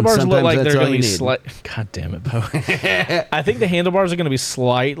the handlebars look like they're going to be slightly. God damn it, Bo! I think the handlebars are going to be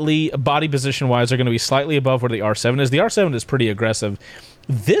slightly body position wise are going to be slightly above where the R7 is. The R7 is pretty aggressive.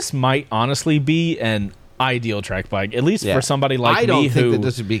 This might honestly be an ideal track bike, at least for somebody like me. I don't think that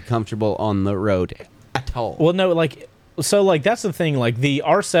this would be comfortable on the road at all. Well, no, that's the thing. The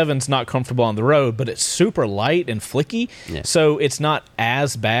R7's not comfortable on the road, but it's super light and flicky, so it's not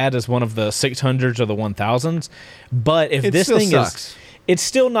as bad as one of the 600s or the 1000s. But if this thing sucks. It's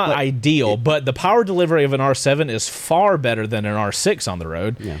still not ideal, but the power delivery of an R7 is far better than an R6 on the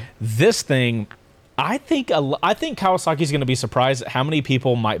road. Yeah. This thing, I think Kawasaki's going to be surprised at how many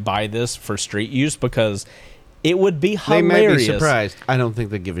people might buy this for street use because it would be hilarious. They may be surprised. I don't think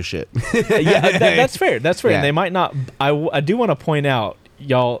they give a shit. That's fair. That's fair. Yeah. And they might not. I do want to point out,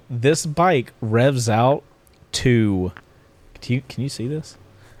 y'all, this bike revs out to. Can you see this?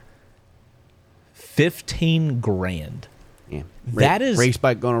 15 grand. Yeah. That is race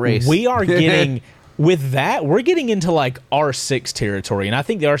bike going to race. We are getting with that. We're getting into R6 territory, and I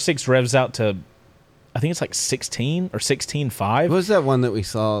think the R6 revs out to. I think it's 16 or 16.5. What was that one that we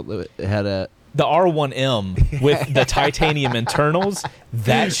saw that had the R1M with the titanium internals?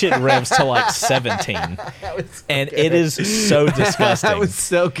 That shit revs to 17. And it is so disgusting. That was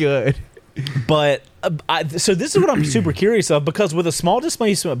so good. But so this is what I'm super curious of because with a small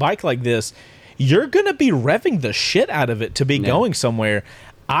displacement bike like this, you're going to be revving the shit out of it to be going somewhere.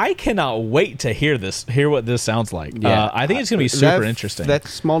 I cannot wait to hear what this sounds like. Yeah, I think it's going to be super interesting. That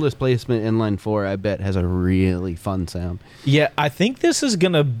small displacement inline 4, I bet, has a really fun sound. Yeah, I think this is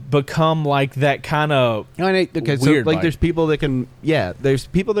going to become that kind of weird bike. There's people that can, there's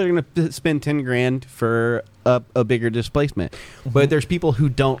people that are going to spend 10 grand for a bigger displacement, but there's people who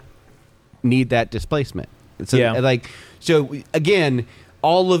don't need that displacement. So, so again.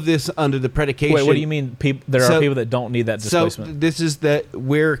 All of this under the predication. Wait, what do you mean? There are people that don't need that displacement. So this is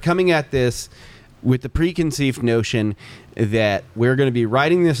we're coming at this with the preconceived notion that we're going to be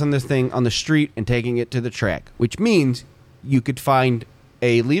riding this on this thing on the street and taking it to the track, which means you could find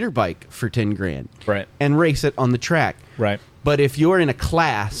a leader bike for 10 grand, right, and race it on the track, right. But if you're in a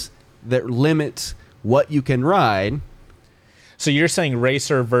class that limits what you can ride. So you're saying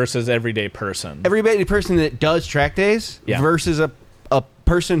racer versus everyday person. Everyday person that does track days versus a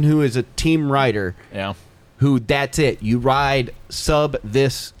person who is a team rider, who that's it. You ride sub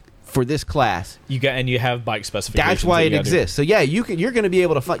this for this class. You have bike specifications. That's why it exists. So you're going to be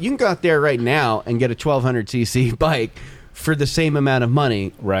able to. You can go out there right now and get a 1200cc bike for the same amount of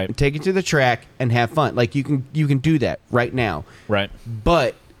money. Right. Take it to the track and have fun. Like you can do that right now. Right.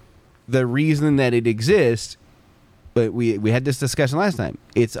 But the reason that it exists, but we had this discussion last time.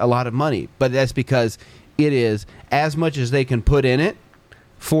 It's a lot of money, but that's because it is as much as they can put in it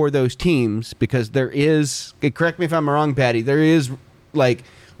for those teams, because there is, correct me if I'm wrong, Patty, there is like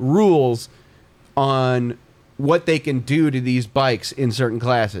rules on what they can do to these bikes in certain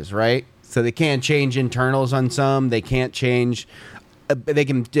classes, right? So they can't change internals on some. They can't change. They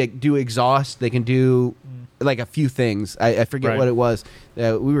can do exhaust. They can do like a few things. I forget what it was.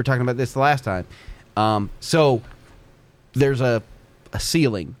 We were talking about this the last time. So there's a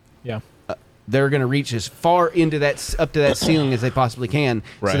ceiling. Yeah. They're going to reach as far into that up to that ceiling as they possibly can.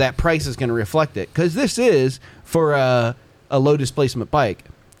 Right. So that price is going to reflect it, because this is for a low displacement bike.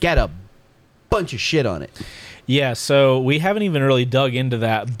 Got a bunch of shit on it. Yeah, so we haven't even really dug into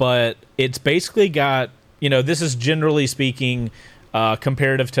that, but it's basically got, this is generally speaking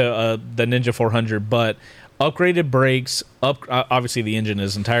comparative to the Ninja 400, but upgraded brakes, obviously the engine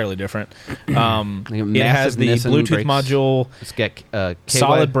is entirely different. It has the Nissan Bluetooth brakes. Module, It's got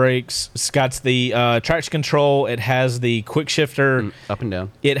solid brakes, it's got the traction control, it has the quick shifter. Up and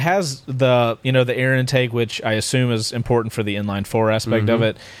down. It has the the air intake, which I assume is important for the inline 4 aspect of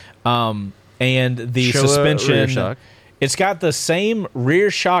it. And the Showa suspension. rear shock. It's got the same rear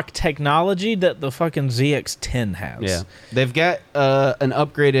shock technology that the fucking ZX-10 has. Yeah. They've got an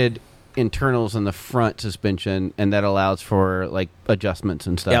upgraded internals in the front suspension, and that allows for like adjustments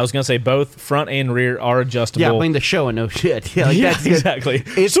and stuff. Yeah, I was gonna say both front and rear are adjustable. Yeah, I mean the Showa, no shit. Yeah, like Yeah, that's exactly.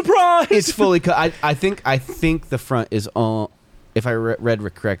 It's Surprise! It's fully. I think the front is all. If I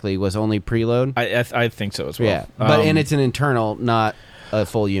read correctly, was only preload. I think so as well. Yeah, but and it's an internal, not a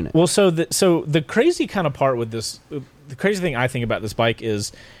full unit. Well, so the crazy kind of part with this, the crazy thing I think about this bike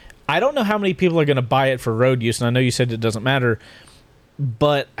is, I don't know how many people are going to buy it for road use, and I know you said it doesn't matter,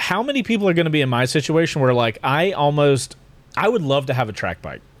 but how many people are going to be in my situation where like I would love to have a track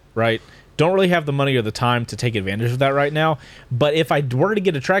bike, right? Don't really have the money or the time to take advantage of that right now. But if I were to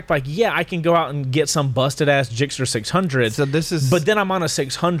get a track bike, yeah, I can go out and get some busted ass Gixxer 600. So this is, but then I'm on a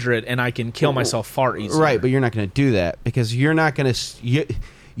 600 and I can kill myself far easier. Right, but you're not going to do that because you're not going to.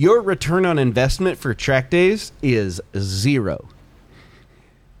 Your return on investment for track days is 0.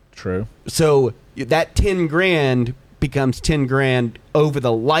 True. So that 10 grand becomes 10 grand over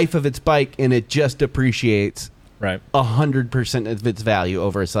the life of its bike, and it just appreciates. Right. 100% of its value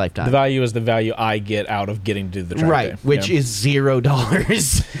over its lifetime. The value is the value I get out of getting to the track right, day. which is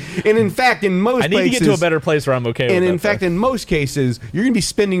 $0. And in fact, in most I need places, to get to a better place where I'm okay with it. And in fact, in most cases, you're going to be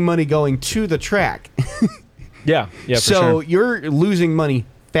spending money going to the track. yeah, for so sure. you're losing money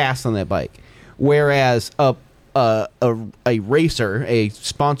fast on that bike. Whereas a racer, a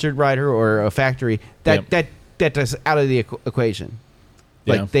sponsored rider, or a factory, that's out of the equation.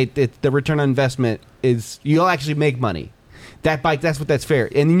 Like the return on investment is you'll actually make money. That bike, that's fair.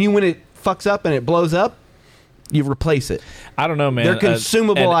 And then when it fucks up and it blows up, you replace it. I don't know, man. They're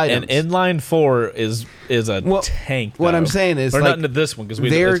consumable items. An inline 4 is a tank. What though. I'm saying is, or like, not into this one because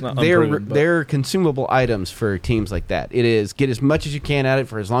they're consumable items for teams like that. It is get as much as you can at it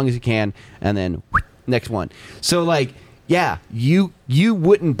for as long as you can, and then next one. So like. Yeah, you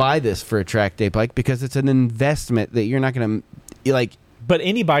wouldn't buy this for a track day bike because it's an investment that you're not going to like. But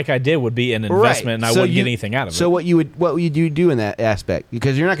any bike I did would be an investment, and I wouldn't get anything out of it. So what would you do in that aspect?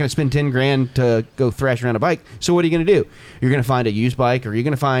 Because you're not going to spend 10 grand to go thrash around a bike. So what are you going to do? You're going to find a used bike, or you're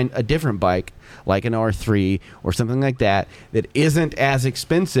going to find a different bike like an R3 or something like that isn't as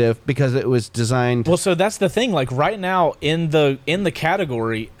expensive because it was designed. Well, so that's the thing. Like right now in the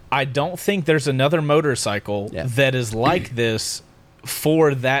category, I don't think there's another motorcycle that is like this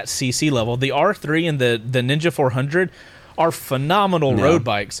for that CC level. The R3 and the Ninja 400 are phenomenal road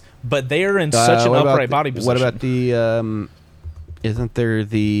bikes, but they are in such an upright body position. What about the isn't there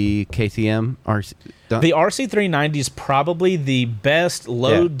the KTM RC? The RC390 is probably the best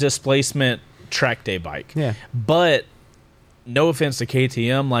low displacement track day bike. Yeah. But no offense to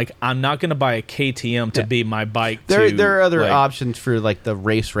KTM, like I'm not going to buy a KTM to be my bike. There are other options for like the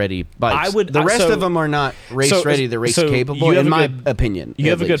race ready bikes. The rest of them are not race ready. They're race capable, in my opinion.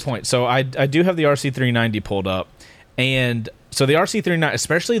 You have a good point. So I do have the RC390 pulled up, and so the RC390,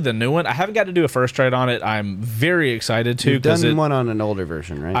 especially the new one, I haven't got to do a first ride on it. I'm very excited to. You've done one on an older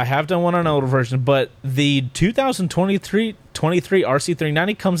version, right? I have done one on an older version, but the 2023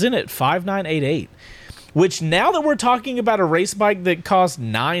 RC390 comes in at $5,988. Which now that we're talking about a race bike that costs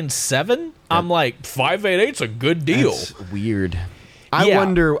 $9,700, I'm like $5,888's a good deal. That's weird. I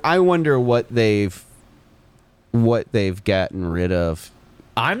wonder what they've gotten rid of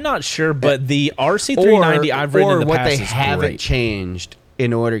I'm not sure, but the RC390 I've ridden in the what past they is haven't great. changed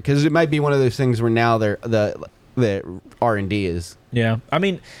in order, because it might be one of those things where now the R&D is. Yeah, I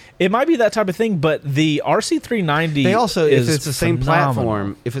mean, it might be that type of thing, but the RC390 They also, is if it's the same phenomenal.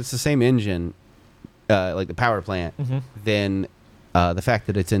 platform, if it's the same engine, like the power plant, then the fact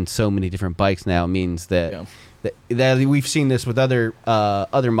that it's in so many different bikes now means that, that we've seen this with other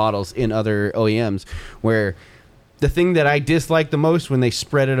models in other OEMs, where the thing that I dislike the most when they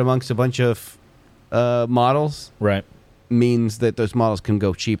spread it amongst a bunch of models, right, means that those models can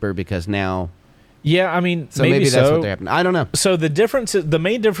go cheaper because now. Yeah, I mean, so maybe that's what happened. I don't know. So the difference, the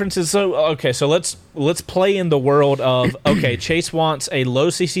main difference is, so let's play in the world of Chase wants a low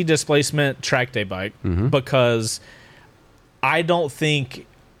CC displacement track day bike because I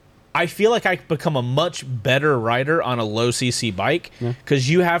feel like I become a much better rider on a low CC bike because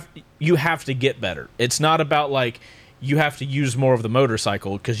you have to get better. It's not about like you have to use more of the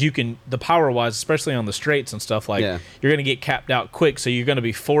motorcycle because you can, the power wise, especially on the straights and stuff, like you're going to get capped out quick, so you're going to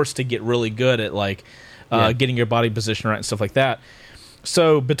be forced to get really good at like getting your body position right and stuff like that.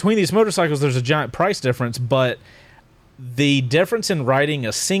 So between these motorcycles, there's a giant price difference, but the difference in riding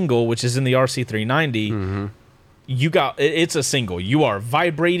a single, which is in the RC390, it's a single. You are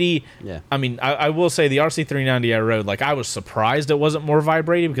vibrating. Yeah. I mean, I will say the RC390 I rode, like I was surprised it wasn't more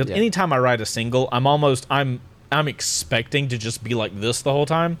vibrating because anytime I ride a single, I'm expecting to just be like this the whole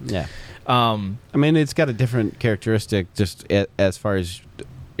time. Yeah. I mean, it's got a different characteristic just as far as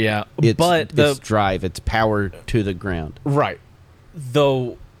its drive, its power to the ground. Right.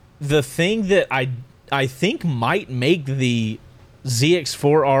 Though the thing that I think might make the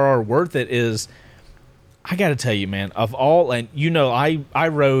ZX4RR worth it is, I got to tell you, man, of all, and I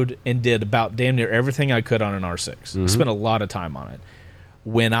rode and did about damn near everything I could on an R6. Spent a lot of time on it.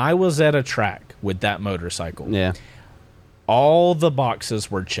 When I was at a track with that motorcycle, all the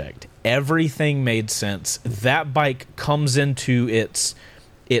boxes were checked. Everything made sense. That bike comes into its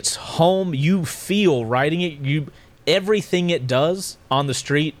home. You feel riding it. Everything it does on the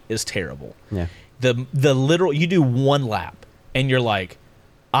street is terrible. Yeah. The literal, you do one lap and you're like,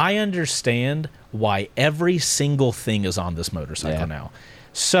 I understand why every single thing is on this motorcycle now.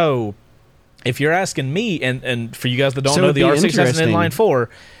 So if you're asking me, and for you guys that don't know, the R6 has an inline 4.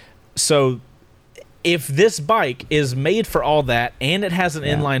 So if this bike is made for all that and it has an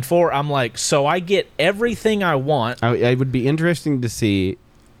inline 4, I'm like, so I get everything I want. It would be interesting to see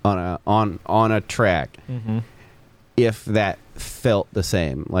on a track if that felt the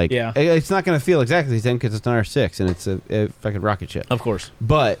same. Like, it's not going to feel exactly the same because it's an R6 and it's a fucking rocket ship. Of course.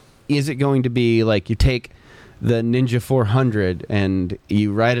 But is it going to be like you take the Ninja 400 and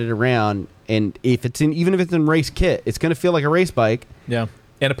you ride it around, and even if it's in race kit, it's going to feel like a race bike. Yeah.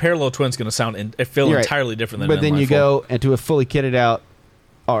 And a parallel twin's going to feel entirely different than But then you go into a fully kitted out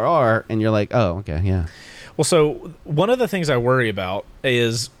RR and you're like, oh, okay, yeah. Well, so one of the things I worry about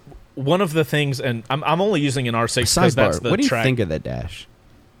is one of the things, and I'm only using an R6 because that's the track. What do you think of that dash?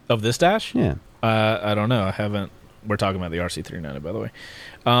 Of this dash? Yeah. I don't know. I haven't. We're talking about the RC390, by the way.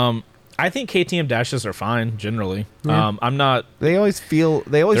 I think KTM dashes are fine generally. Yeah. I'm not. They always feel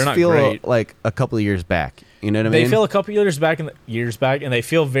like a couple of years back. You know what I mean? They feel a couple of years back, and they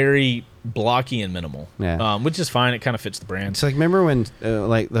feel very blocky and minimal. Yeah. Which is fine. It kind of fits the brand. It's like, remember when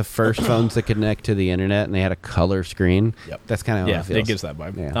like the first phones that connect to the internet and they had a color screen? Yep. That's kind of how it feels. It gives that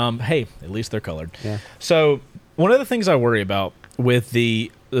vibe. Yeah. Hey, at least they're colored. Yeah. So one of the things I worry about with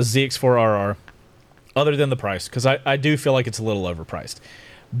the ZX4RR, other than the price, because I do feel like it's a little overpriced.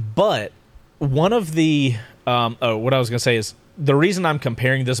 But one of the what I was going to say is the reason I'm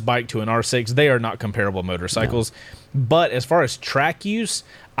comparing this bike to an R6, they are not comparable motorcycles. No. But as far as track use,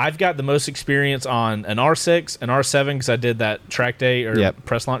 I've got the most experience on an R6, an R7, because I did that track day or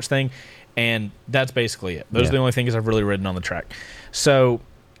press launch thing, and that's basically it. Those are the only things I've really ridden on the track. So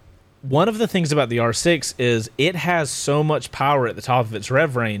one of the things about the R6 is it has so much power at the top of its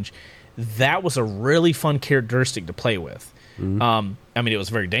rev range. That was a really fun characteristic to play with. Mm-hmm. I mean, it was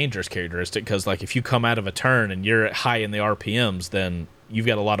a very dangerous characteristic because, like, if you come out of a turn and you're high in the RPMs, then you've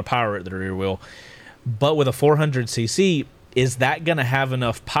got a lot of power at the rear wheel. But with a 400cc, is that going to have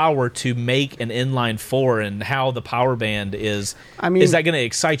enough power to make an inline 4? And how the power band is? I mean, is that going to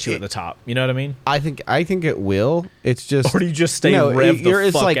excite you at the top? You know what I mean? I think it will. It's just, or do you just stay rev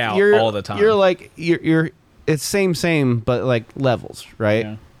the fuck out all the time? You're like you're it's same, but like levels,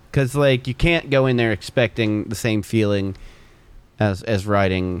 right? Because like you can't go in there expecting the same feeling as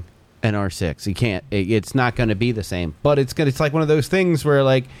riding an R6. You can't. It's not going to be the same. But it's like one of those things where,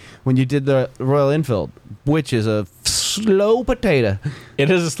 like, when you did the Royal Enfield, which is a slow potato.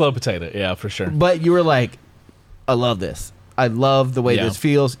 It is a slow potato, yeah, for sure. But you were like, I love this. I love the way Yeah. this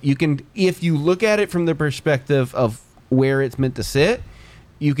feels. You can, if you look at it from the perspective of where it's meant to sit,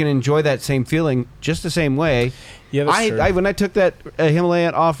 you can enjoy that same feeling just the same way. Yeah, that's true. When I took that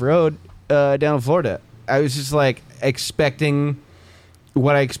Himalayan off road down in Florida, I was just like expecting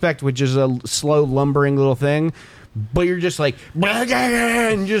what I expect, which is a slow lumbering little thing, but you're just like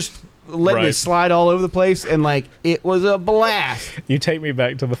and just letting it slide all over the place, and like it was a blast. You take me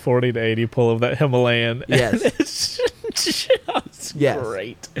back to the 40 to 80 pull of that Himalayan. Yes. It's just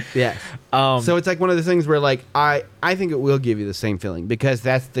great. Yeah. So it's like one of the things where like I think it will give you the same feeling because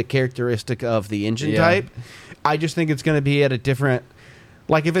that's the characteristic of the engine type. I just think it's going to be at a different,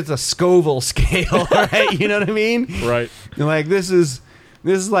 like if it's a Scoville scale, right? You know what I mean? Right. Like this is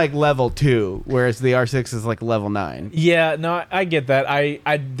like level 2, whereas the R6 is like level 9. Yeah, no, I get that. I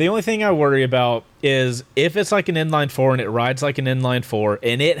the only thing I worry about is if it's like an inline 4 and it rides like an inline 4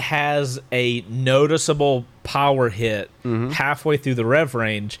 and it has a noticeable power hit halfway through the rev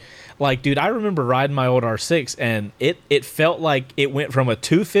range. Like, dude, I remember riding my old R6 and it felt like it went from a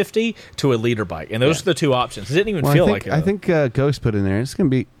 250 to a liter bike, and those are the two options. It didn't even feel like it. I think Ghost put in there. It's going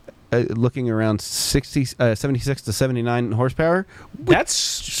to be looking around 76 to 79 horsepower. That's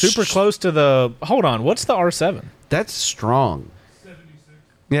super close to the. Hold on, what's the R7? That's strong. 76.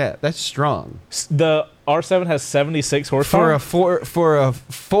 Yeah, that's strong. The R7 has 76 horsepower. For a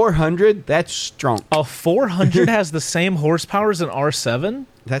 400, that's strong. A 400 has the same horsepower as an R7.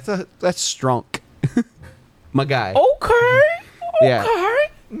 That's strong. My guy. Okay. Yeah.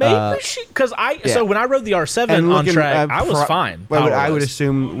 Maybe because so when I rode the R7 on track, I was fine. I would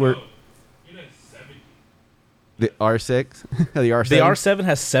assume we're You know, 70. the R6, the R7. The R7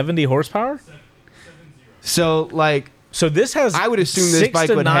 has 70 horsepower. 70. So like, So this has I would assume this 6 bike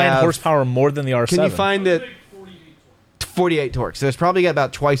to would 9 have- horsepower more than the R7. can you find it? Like 48 torque. 48 torque. So it's probably got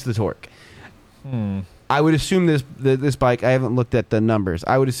about twice the torque. I would assume this bike. I haven't looked at the numbers.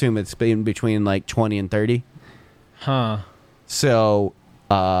 I would assume it's been between like 20 and 30. Huh. So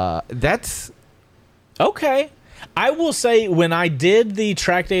that's Okay. I will say when I did the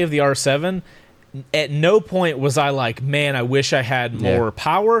track day of the R7, at no point was I like, man, I wish I had more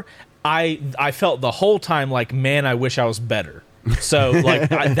power. I felt the whole time like, man, I wish I was better. So like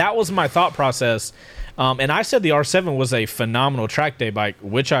that was my thought process. And I said the R7 was a phenomenal track day bike,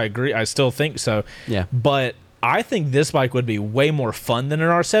 which I agree. I still think so. Yeah. But I think this bike would be way more fun than an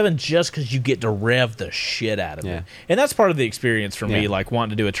R7 just because you get to rev the shit out of it. And that's part of the experience for me, like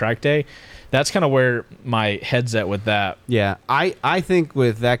wanting to do a track day. That's kind of where my head's at with that. Yeah, I think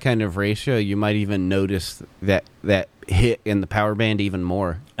with that kind of ratio, you might even notice that hit in the power band even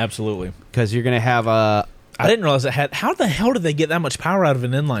more. Absolutely. Because you're going to have a... I didn't realize it had... How the hell did they get that much power out of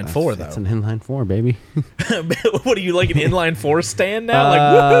an inline 4, though? It's an inline 4, baby. What are you, like an inline 4 stand now? Like,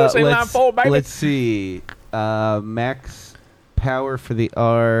 woohoo, it's inline 4, baby. Let's see. Max power for the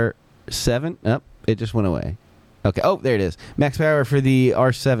R7. Oh, it just went away. Okay. Oh, there it is. Max power for the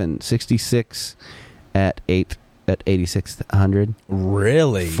R7, 66 at 8,600.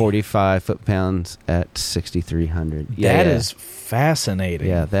 Really? 45 foot-pounds at 6,300. That is fascinating.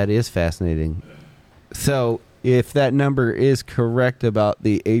 Yeah, that is fascinating. So, if that number is correct about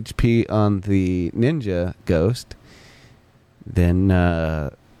the HP on the Ninja Ghost, then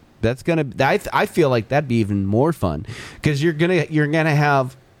that's gonna. I feel like that'd be even more fun because you're gonna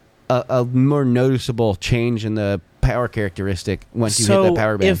have a more noticeable change in the power characteristic once you hit that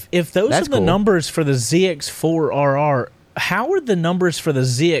power band. If those That's are the cool. numbers for the ZX4RR, how are the numbers for the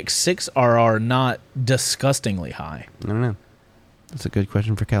ZX6RR not disgustingly high? I don't know. That's a good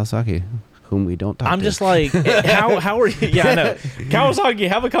question for Kawasaki, whom we don't talk to. I'm just like, how are you? Yeah, I know. Kawasaki,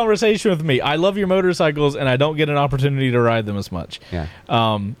 have a conversation with me. I love your motorcycles, and I don't get an opportunity to ride them as much. Yeah.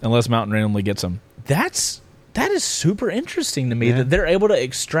 Unless Mountain randomly gets them. That is super interesting to me that they're able to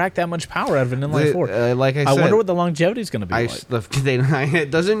extract that much power out of an inline 4. Like I said, wonder what the longevity is going to be like. It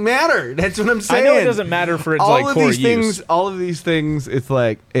doesn't matter. That's what I'm saying. I know it doesn't matter for its like core use. All of these things, it's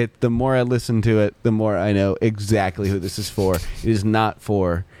like the more I listen to it, the more I know exactly who this is for. It is not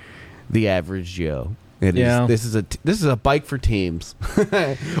for the average Joe. It is. This is a bike for teams,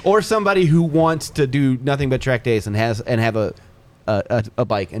 or somebody who wants to do nothing but track days and have a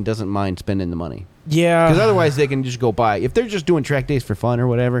bike and doesn't mind spending the money. Yeah, because otherwise they can just go buy. If they're just doing track days for fun or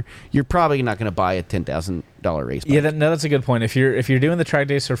whatever, you're probably not going to buy a $10,000 race bike. Yeah, that's a good point. If you're doing the track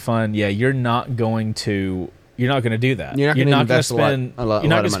days for fun, you're not going to do that. You're not going to spend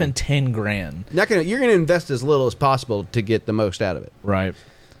 $10,000. You're going to invest as little as possible to get the most out of it. Right.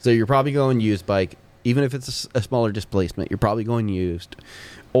 So you're probably going used bike, even if it's a smaller displacement. You're probably going used,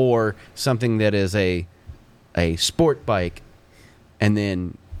 or something that is a sport bike, and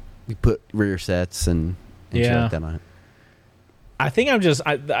then you put rear sets and shit like that on it. I think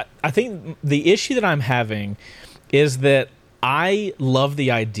I think the issue that I'm having is that I love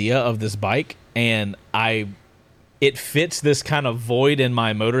the idea of this bike, and it fits this kind of void in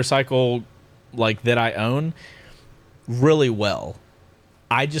my motorcycle like that I own really well.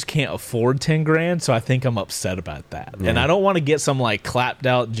 I just can't afford 10 grand, so I think I'm upset about that. Yeah. And I don't want to get some like clapped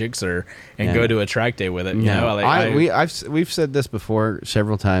out Gixxer and go to a track day with it. You know, we've said this before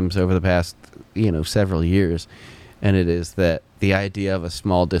several times over the past several years, and it is that the idea of a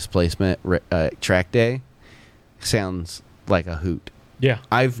small displacement track day sounds like a hoot. Yeah,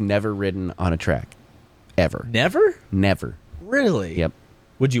 I've never ridden on a track ever. Never. Really? Yep.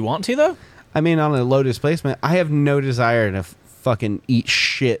 Would you want to though? I mean, on a low displacement, I have no desire to fucking eat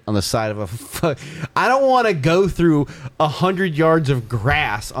shit on the side of I don't want to go through 100 yards of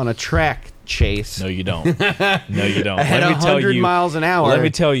grass on a track chase. No, you don't. No, you don't. At 100 miles an hour. Let me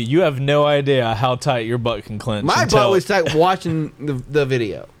tell you, you have no idea how tight your butt can clench. My butt was tight watching the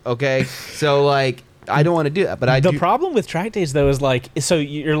video. Okay, so like, I don't want to do that, but the problem with track days though is like, so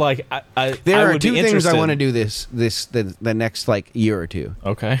you're like, there are two things I want to do the next like year or two.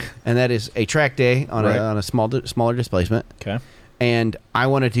 Okay, and that is a track day on a smaller displacement. Okay, and I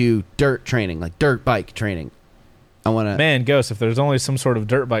want to do dirt training, like dirt bike training. I want to. Man, Ghost, if there's only some sort of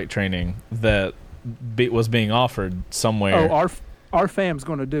dirt bike training that was being offered somewhere. Oh, our fam's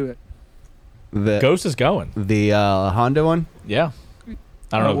going to do it. The Ghost is going. The Honda one. Yeah,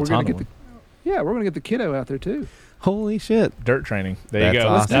 I don't know if it's Honda one. Yeah, we're going to get the kiddo out there, too. Holy shit. Dirt training. There you go.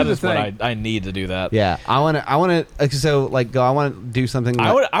 Awesome. That is what I need to do that. Yeah. I want to so like I want to do something.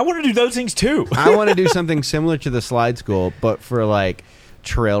 I want to do those things, too. I want to do something similar to the slide school, but for like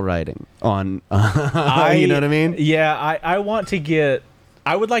trail riding on, you know what I mean? Yeah. I want to get,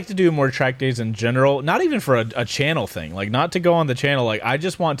 I would like to do more track days in general, not even for a channel thing, like not to go on the channel. Like I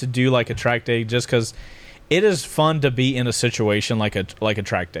just want to do like a track day just because it is fun to be in a situation like a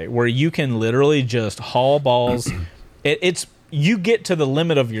track day where you can literally just haul balls. It's you get to the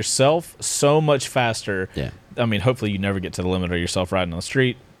limit of yourself so much faster. Yeah. I mean, hopefully you never get to the limit of yourself riding on the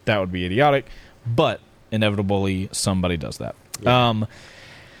street. That would be idiotic, but inevitably somebody does that. Yeah.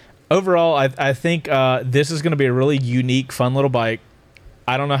 Overall, I think this is going to be a really unique, fun little bike.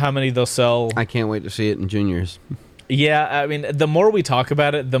 I don't know how many they'll sell. I can't wait to see it in juniors. Yeah, I mean, the more we talk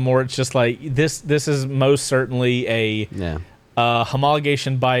about it, the more it's just like this is most certainly a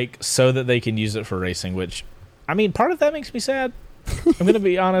homologation bike so that they can use it for racing, which, I mean, part of that makes me sad. I'm going to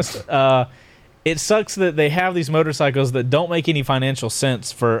be honest. It sucks that they have these motorcycles that don't make any financial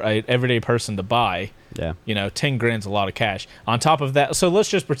sense for an everyday person to buy. Yeah. 10 grand's a lot of cash. On top of that, so let's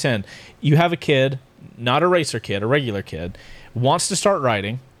just pretend you have a kid, not a racer kid, a regular kid, wants to start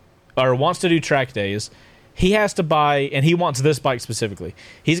riding or wants to do track days. He has to buy, and he wants this bike specifically.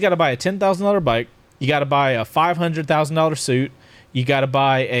 He's got to buy a $10,000 bike. You got to buy a $500,000 suit. You got to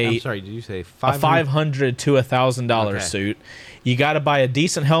buy I'm sorry, did you say a $500 to $1,000 suit. You got to buy a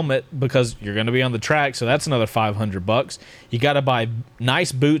decent helmet because you're going to be on the track, so that's another $500. You got to buy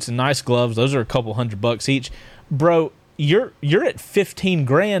nice boots and nice gloves. Those are a couple $100 each. Bro, you're at 15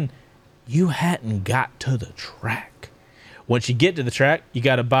 grand. You hadn't got to the track. Once you get to the track, you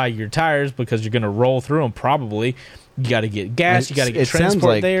got to buy your tires because you're going to roll through them probably. You got to get gas. You got to get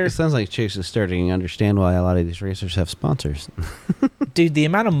transport there. It sounds like Chase is starting to understand why a lot of these racers have sponsors. Dude, the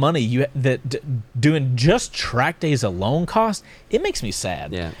amount of money doing just track days alone cost, it makes me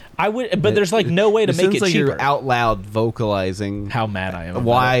sad. Yeah, but there's like no way to make it like cheaper. You're out loud vocalizing how mad I am.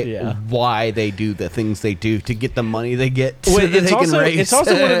 Why they do the things they do to get the money they get. It's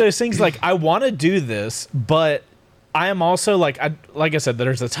also one of those things like I want to do this, but I am also like I said,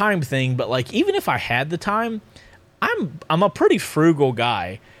 there's a time thing. But like even if I had the time, I'm a pretty frugal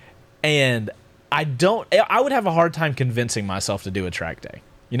guy, and I would have a hard time convincing myself to do a track day.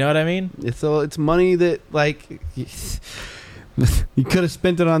 You know what I mean? It's money that like you could have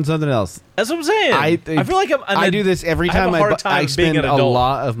spent it on something else. That's what I'm saying. I feel like I do this every time I spend a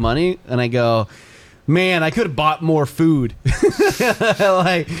lot of money, and I go, man, I could have bought more food.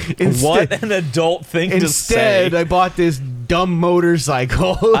 What an adult thing to say. Instead, I bought this dumb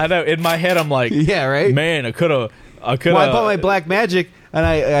motorcycle. I know. In my head, I'm like, yeah, right. Man, I could have. Well, I bought my Black Magic, and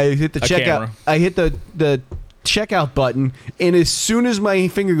I hit the checkout. Camera. I hit the checkout button, and as soon as my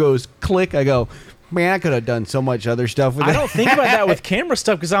finger goes click, I go, man, I could have done so much other stuff with it. I don't think about that with camera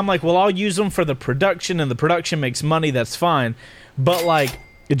stuff because I'm like, well, I'll use them for the production, and the production makes money. That's fine. But like,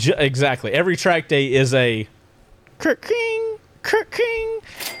 exactly, every track day is a king.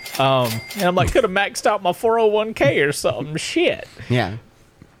 And I'm like, could have maxed out my 401k or something. Shit.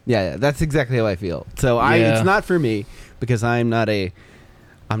 Yeah, that's exactly how I feel. So it's not for me because I'm not a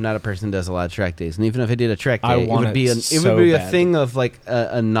I'm not a person who does a lot of track days, and even if I did a track day, it would be a bad. thing of like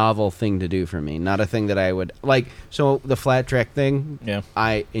a novel thing to do for me, not a thing that I would like. So the flat track thing,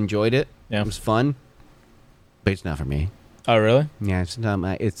 I enjoyed it. Yeah. It was fun, but it's not for me. Oh, really? Yeah, it's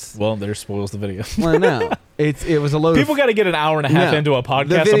not. It's well, there spoils the video. Well, no, it was a load. People got to get an hour and a half into a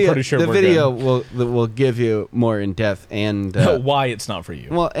podcast. I'm pretty sure the we're video good. will give you more in depth and why it's not for you.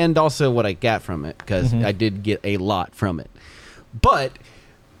 Well, and also what I got from it, because I did get a lot from it, but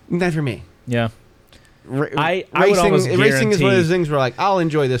not for me. Yeah. I would almost racing is one of those things where like I'll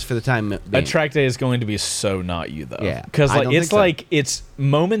enjoy this for the time being. A track day is going to be so not you though. Yeah, because like it's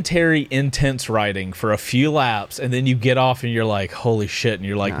momentary intense riding for a few laps, and then you get off and you're like, holy shit, and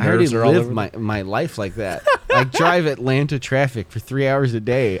you're like, nerves are all over. My life like that. I drive Atlanta traffic for 3 hours a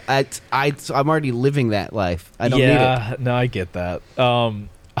day. I'm already living that life. I don't need it. No, I get that.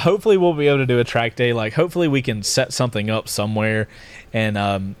 Hopefully we'll be able to do a track day. Like hopefully we can set something up somewhere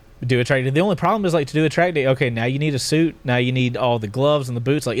and do a track day. The only problem is like to do a track day, okay, now you need a suit, now you need all the gloves and the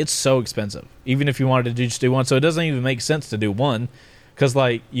boots. Like it's so expensive even if you wanted to just do one, so it doesn't even make sense to do one, because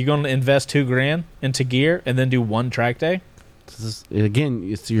like you're going to invest $2,000 into gear and then do one track day. Again,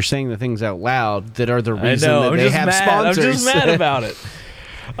 you're saying the things out loud that are the reason that they have sponsors. I'm just mad about it.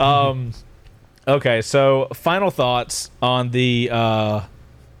 Okay, so final thoughts on the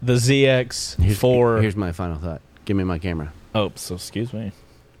ZX4. Here's my final thought. Give me my camera. Oh, so excuse me.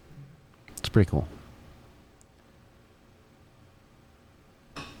 It's pretty cool.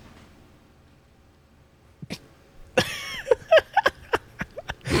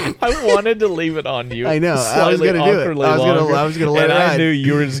 I wanted to leave it on you. I know. I was going to do it. I was going to let it I knew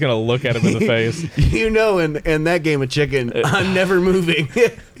you were just going to look at him in the face. You know, in that game of chicken, I'm never moving.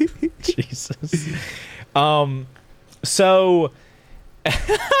 Jesus. So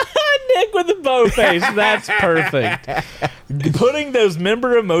Nick with the bow face. That's perfect. Putting those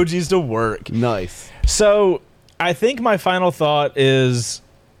member emojis to work. Nice. So I think my final thought is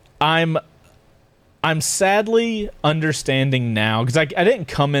I'm sadly understanding now, because I didn't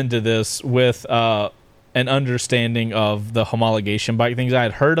come into this with an understanding of the homologation bike things. I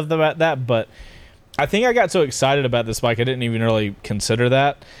had heard of that, but I think I got so excited about this bike I didn't even really consider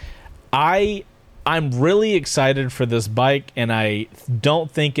that. I'm really excited for this bike, and I don't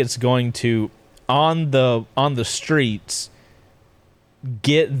think it's going to on the streets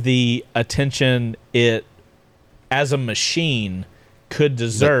get the attention it as a machine could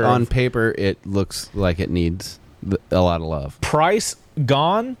deserve. But on paper, it looks like it needs a lot of love. Price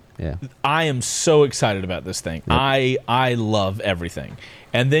gone. Yeah, I am so excited about this thing. Yep. I love everything,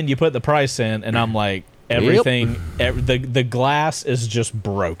 and then you put the price in, and I'm like, everything. The glass is just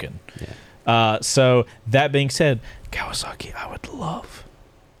broken. Yeah. So that being said, Kawasaki, I would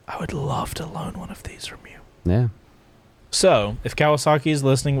love to loan one of these from you. Yeah. So if Kawasaki is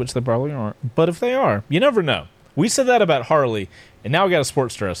listening, which they probably aren't, but if they are, you never know. We said that about Harley, and now we got a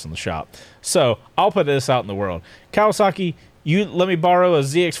sports dress in the shop. So I'll put this out in the world. Kawasaki, you let me borrow a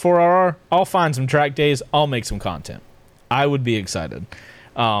ZX4RR. I'll find some track days. I'll make some content. I would be excited.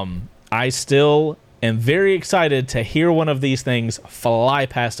 I still am very excited to hear one of these things fly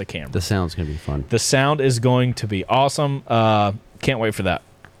past a camera. The sound's going to be fun. The sound is going to be awesome. Can't wait for that.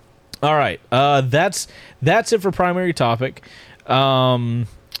 All right. That's it for primary topic.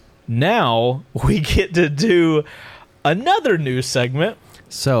 Now we get to do another news segment.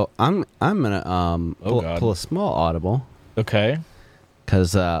 So I'm gonna pull a small audible. Okay.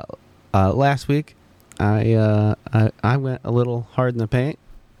 Because last week I went a little hard in the paint.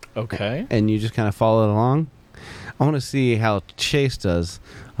 Okay. And you just kind of followed along. I want to see how Chase does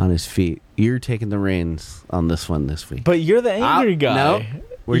on his feet. You're taking the reins on this one this week. But you're the angry guy. No.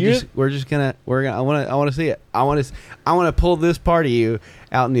 I want to see it. I want to pull this part of you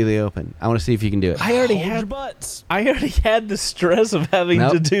out into the open. I want to see if you can do it. I already had the stress of having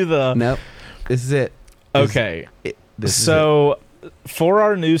to do the. Nope. This is it. Okay. For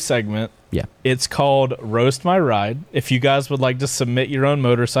our new segment, it's called Roast My Ride. If you guys would like to submit your own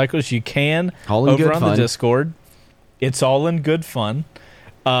motorcycles, you can over on the Discord. It's all in good fun.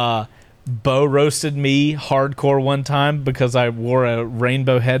 Bo roasted me hardcore one time because I wore a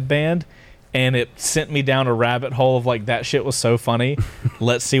rainbow headband, and it sent me down a rabbit hole of like, that shit was so funny.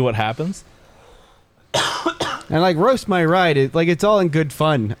 Let's see what happens. And like Roast My Ride, it's all in good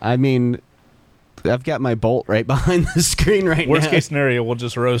fun. I mean, I've got my Bolt right behind the screen right now. Worst case scenario, we'll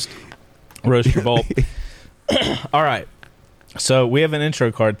just roast your Bolt. All right. So we have an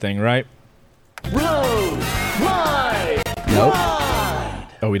intro card thing, right? Road, ride, nope. ride.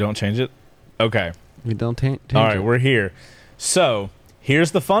 Oh, we don't change it? Okay. We don't change it. All right, we're here. So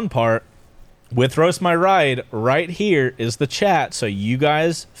here's the fun part. with Roast My Ride, right here is the chat, so you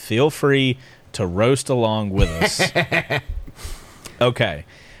guys feel free to roast along with us. Okay.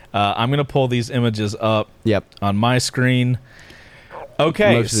 I'm going to pull these images up on my screen.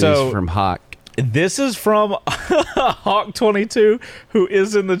 Okay, Most of these from Hawk. This is from Hawk22, who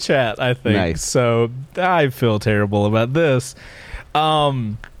is in the chat, I think. Nice. So I feel terrible about this.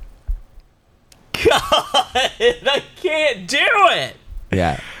 God, I can't do it.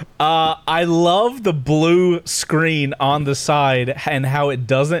 Yeah. I love the blue screen on the side and how it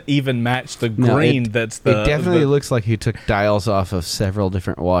doesn't even match the green. It definitely looks like he took dials off of several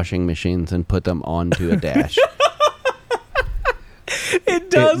different washing machines and put them onto a dash. It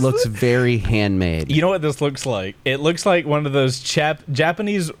does. It looks very handmade. You know what this looks like? It looks like one of those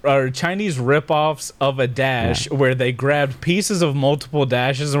Japanese or Chinese ripoffs of a dash where they grabbed pieces of multiple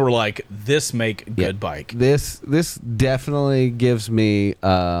dashes and were like, "This make good bike." This definitely gives me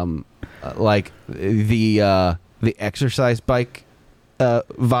like the exercise bike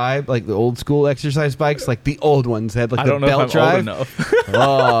vibe, like the old school exercise bikes, like the old ones had like the belt drive.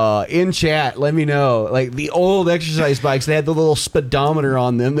 Oh, in chat, let me know. Like the old exercise bikes, they had the little speedometer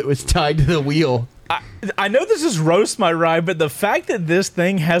on them that was tied to the wheel. I know this is Roast My Ride, but the fact that this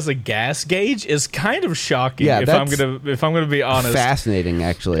thing has a gas gauge is kind of shocking. Yeah, if I'm gonna be honest, fascinating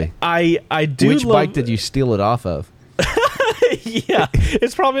actually. I do. Which bike did you steal it off of? Yeah,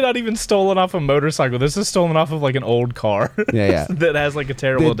 it's probably not even stolen off a motorcycle. This is stolen off of like an old car. Yeah. That has like a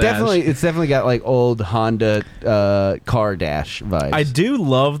terrible dash. It's definitely got like old Honda car dash vibes. I do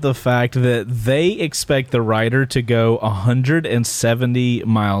love the fact that they expect the rider to go 170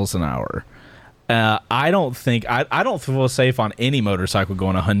 miles an hour. I don't feel safe on any motorcycle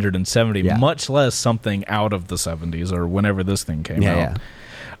going 170, much less something out of the 70s or whenever this thing came out. Yeah.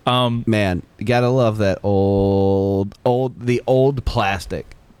 Man, you gotta love that old plastic.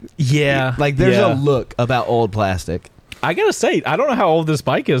 Yeah, like there's a look about old plastic. I gotta say, I don't know how old this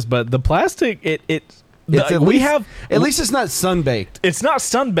bike is, but the plastic, at least it's not sun-baked. It's not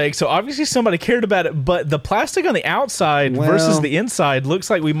sun-baked, so obviously somebody cared about it. But the plastic on the outside versus the inside looks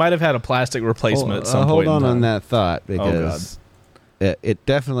like we might have had a plastic replacement at some point. Hold on that thought, because it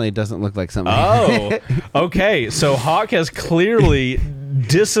definitely doesn't look like something. Oh, okay. So Hawk has clearly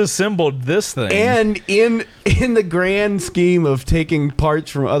disassembled this thing. And in the grand scheme of taking parts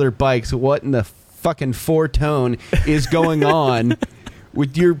from other bikes, what in the fucking four-tone is going on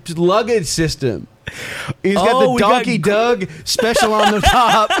with your luggage system? He's got the Donkey Doug special on the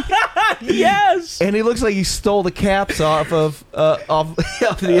top. Yes, and he looks like he stole the caps off of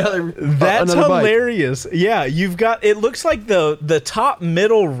the other. That's hilarious. Bike. Yeah, you've got. It looks like the top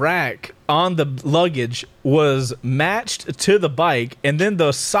middle rack on the luggage was matched to the bike, and then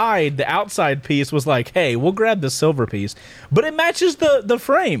the outside piece was like, "Hey, we'll grab the silver piece," but it matches the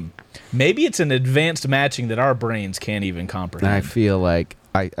frame. Maybe it's an advanced matching that our brains can't even comprehend. I feel like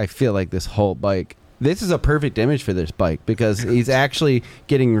this whole bike. This is a perfect image for this bike because he's actually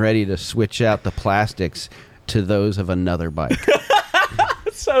getting ready to switch out the plastics to those of another bike.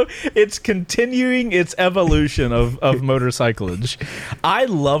 So it's continuing its evolution of motorcyclage. I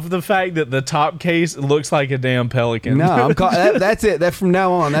love the fact that the top case looks like a damn Pelican. No, that's it. That from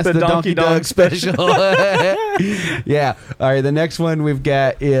now on, that's the Donkey Dog special. Yeah. All right. The next one we've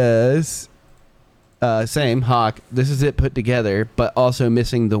got is same Hawk. This is it put together, but also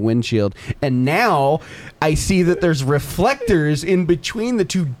missing the windshield. And now I see that there's reflectors in between the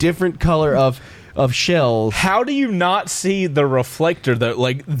two different color of shells. How do you not see the reflector though?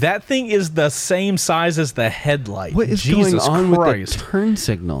 Like that thing is the same size as the headlight. What is Jesus going on Christ. with the turn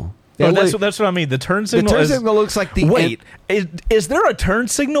signal? Oh, that's what I mean. The turn signal. The turn signal looks like the. Wait, is there a turn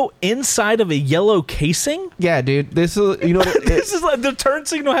signal inside of a yellow casing? Yeah, dude. This is this is like the turn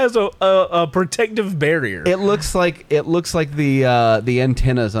signal has a protective barrier. It looks like the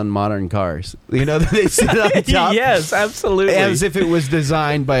antennas on modern cars. You know, they sit on top. Yes, absolutely. As if it was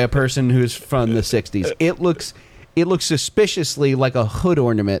designed by a person who's from the '60s. It looks suspiciously like a hood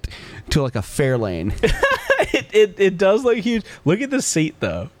ornament to like a Fairlane. It does look huge. Look at the seat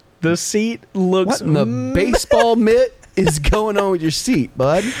though. The seat looks... What in the baseball mitt is going on with your seat,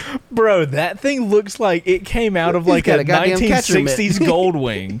 bud? Bro, that thing looks like it came out of like a 1960s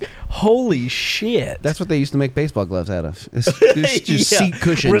Goldwing. Holy shit. That's what they used to make baseball gloves out of. It's just seat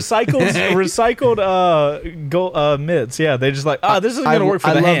cushion. Recycled mitts. Yeah, they just like, this isn't going to work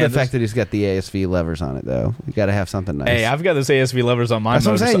for the hand. I love the fact that he's got the ASV levers on it, though. You got to have something nice. Hey, I've got those ASV levers on my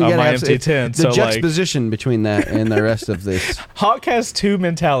MT10. The juxtaposition between that and the rest of this. Hawk has two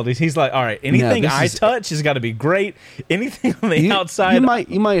mentalities. He's like, all right, anything I touch has got to be great. Anything on the outside.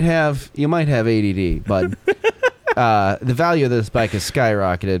 You might have ADD, bud. The value of this bike has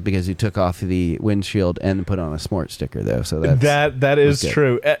skyrocketed because you took off the windshield and put on a Smart sticker, though. So that is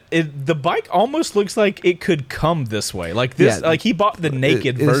true. The bike almost looks like it could come this way. Like this, like he bought the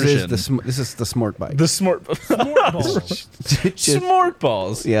naked version. This is the Smart bike. The Smart balls. Smart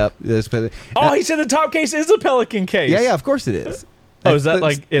balls. Yep. He said the top case is a Pelican case. Yeah, of course it is. Oh, is that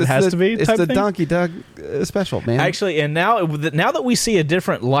like it has to be? It's the Donkey Dog special, man. Actually, and now that we see a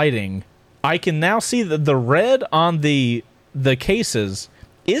different lighting, I can now see that the red on the cases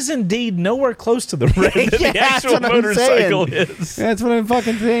is indeed nowhere close to the red that the actual motorcycle is. That's what I'm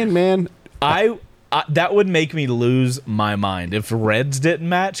fucking saying, man. I that would make me lose my mind if reds didn't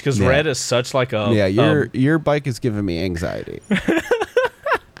match, because red is such like a your bike is giving me anxiety.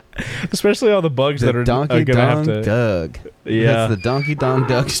 Especially all the bugs that are Donkey gonna have Dong to. Doug. Yeah, that's the Donkey Dong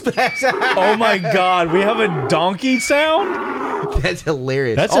Doug splash. Oh my God, we have a donkey sound. That's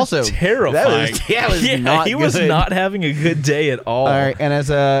hilarious. That's also terrifying. He was not having a good day at all. All right, and as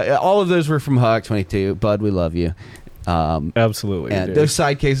all of those were from Hawk 22. Bud, we love you. Absolutely. And those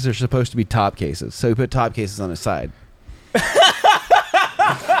side cases are supposed to be top cases, so we put top cases on the side.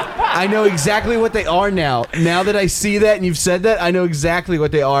 I know exactly what they are now. Now that I see that and you've said that, I know exactly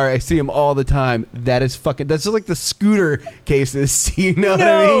what they are. I see them all the time. That's just like the scooter cases. You know what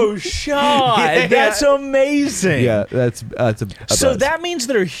I mean? No shot. Yeah. That's amazing. Yeah, that's a so buzz. that means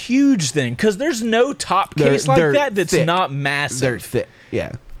they're huge then, because there's no top case like that that's thick. not massive. They're thick.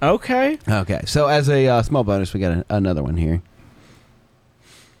 Yeah. Okay. Okay. So as a small bonus, we got another one here.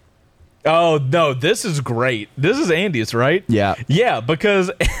 Oh, no, this is great. This is Andy's, right? Yeah. Yeah, because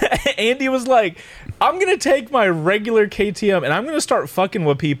Andy was like, I'm going to take my regular KTM and I'm going to start fucking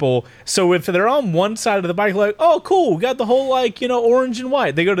with people. So if they're on one side of the bike, like, oh, cool, we got the whole, like, orange and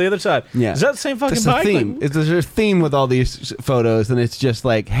white. They go to the other side. Yeah. Is that the same fucking That's bike? The theme. There's a theme with all these photos, and it's just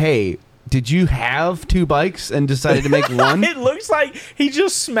like, hey, did you have two bikes and decided to make one? It looks like he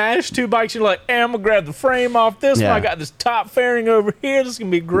just smashed two bikes. You're like, hey, I'm going to grab the frame off this one. I got this top fairing over here. This is going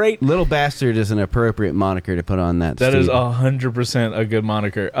to be great. Little Bastard is an appropriate moniker to put on that. That is 100% a good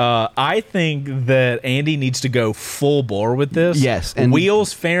moniker. I think that Andy needs to go full bore with this. Yes. And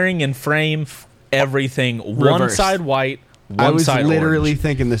wheels, fairing, and frame, everything. Reverse. One side white, I one was side literally orange.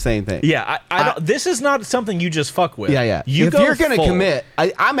 thinking the same thing. Yeah, I don't, this is not something you just fuck with. Yeah. If you're going to commit,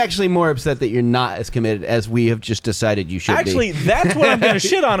 I'm actually more upset that you're not as committed as we have just decided you should be. Actually, that's what I'm going to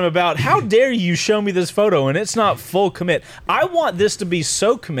shit on him about. How dare you show me this photo and it's not full commit? I want this to be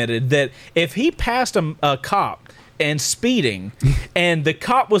so committed that if he passed a cop and speeding, and the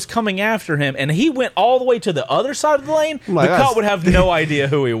cop was coming after him, and he went all the way to the other side of the lane, the cop would have no idea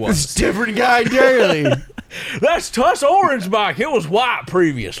who he was. It's a different guy entirely. That's orange bike. It was white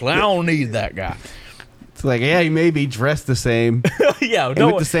previously. I don't need that guy. It's like, yeah, he may be dressed the same. Yeah,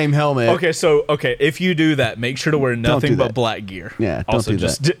 with the same helmet. Okay, if you do that, make sure to wear nothing but black gear. Yeah, also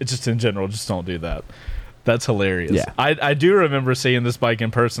just in general, just don't do that. That's hilarious. Yeah. I do remember seeing this bike in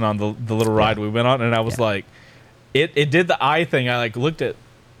person on the little ride we went on, and I was like, it did the eye thing. I like looked at.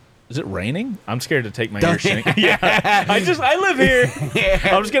 Is it raining? I'm scared to take my ear shing. Yeah, I live here.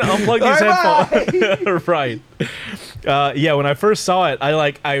 I'm just gonna unplug these headphones. Right. Yeah. When I first saw it,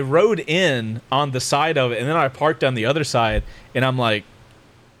 I rode in on the side of it, and then I parked on the other side, and I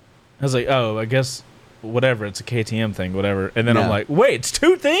was like, oh, I guess whatever. It's a KTM thing, whatever. And then I'm like, wait, it's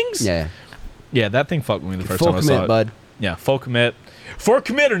two things. Yeah. Yeah, that thing fucked with me the first full time I commit, saw it. Bud. Yeah, full commit. For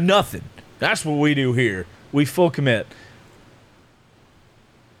commit or nothing. That's what we do here. We full commit.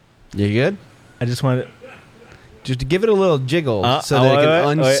 You good? I just wanted just to give it a little jiggle so that it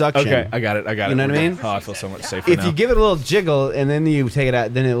can unsuction. Okay, I got it. You know what I mean? Oh, I feel so much safer if now. you give it a little jiggle and then you take it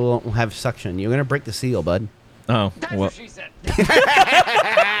out, then it won't have suction. You're gonna break the seal, bud. Oh, well.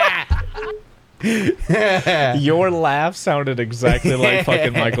 Your laugh sounded exactly like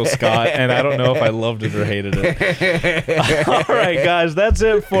fucking Michael Scott, and I don't know if I loved it or hated it. All right, guys, that's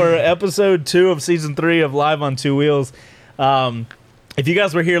it for episode 2 of season 3 of Live on Two Wheels. If you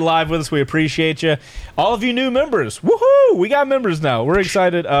guys were here live with us, we appreciate you. All of you new members, woohoo! We got members now. We're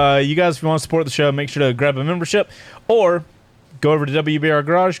excited. You guys, if you want to support the show, make sure to grab a membership or go over to WBR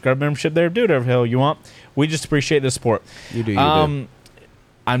Garage, grab a membership there, do whatever the hell you want. We just appreciate the support. You do. Do.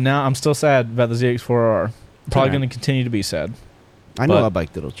 I'm still sad about the ZX4R. Probably going to continue to be sad. I know a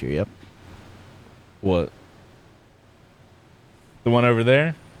bike that'll cheer you up. What? The one over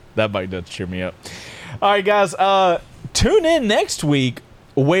there? That bike does cheer me up. All right, guys. Tune in next week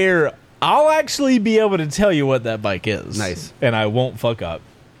where I'll actually be able to tell you what that bike is. Nice. And I won't fuck up.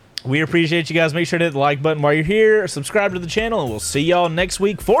 We appreciate you guys. Make sure to hit the like button while you're here. Subscribe to the channel, and we'll see y'all next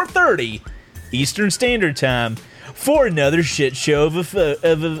week, 4:30 Eastern Standard Time, for another shit show of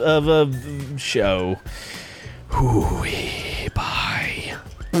a show. Hooey,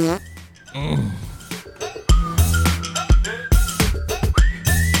 bye.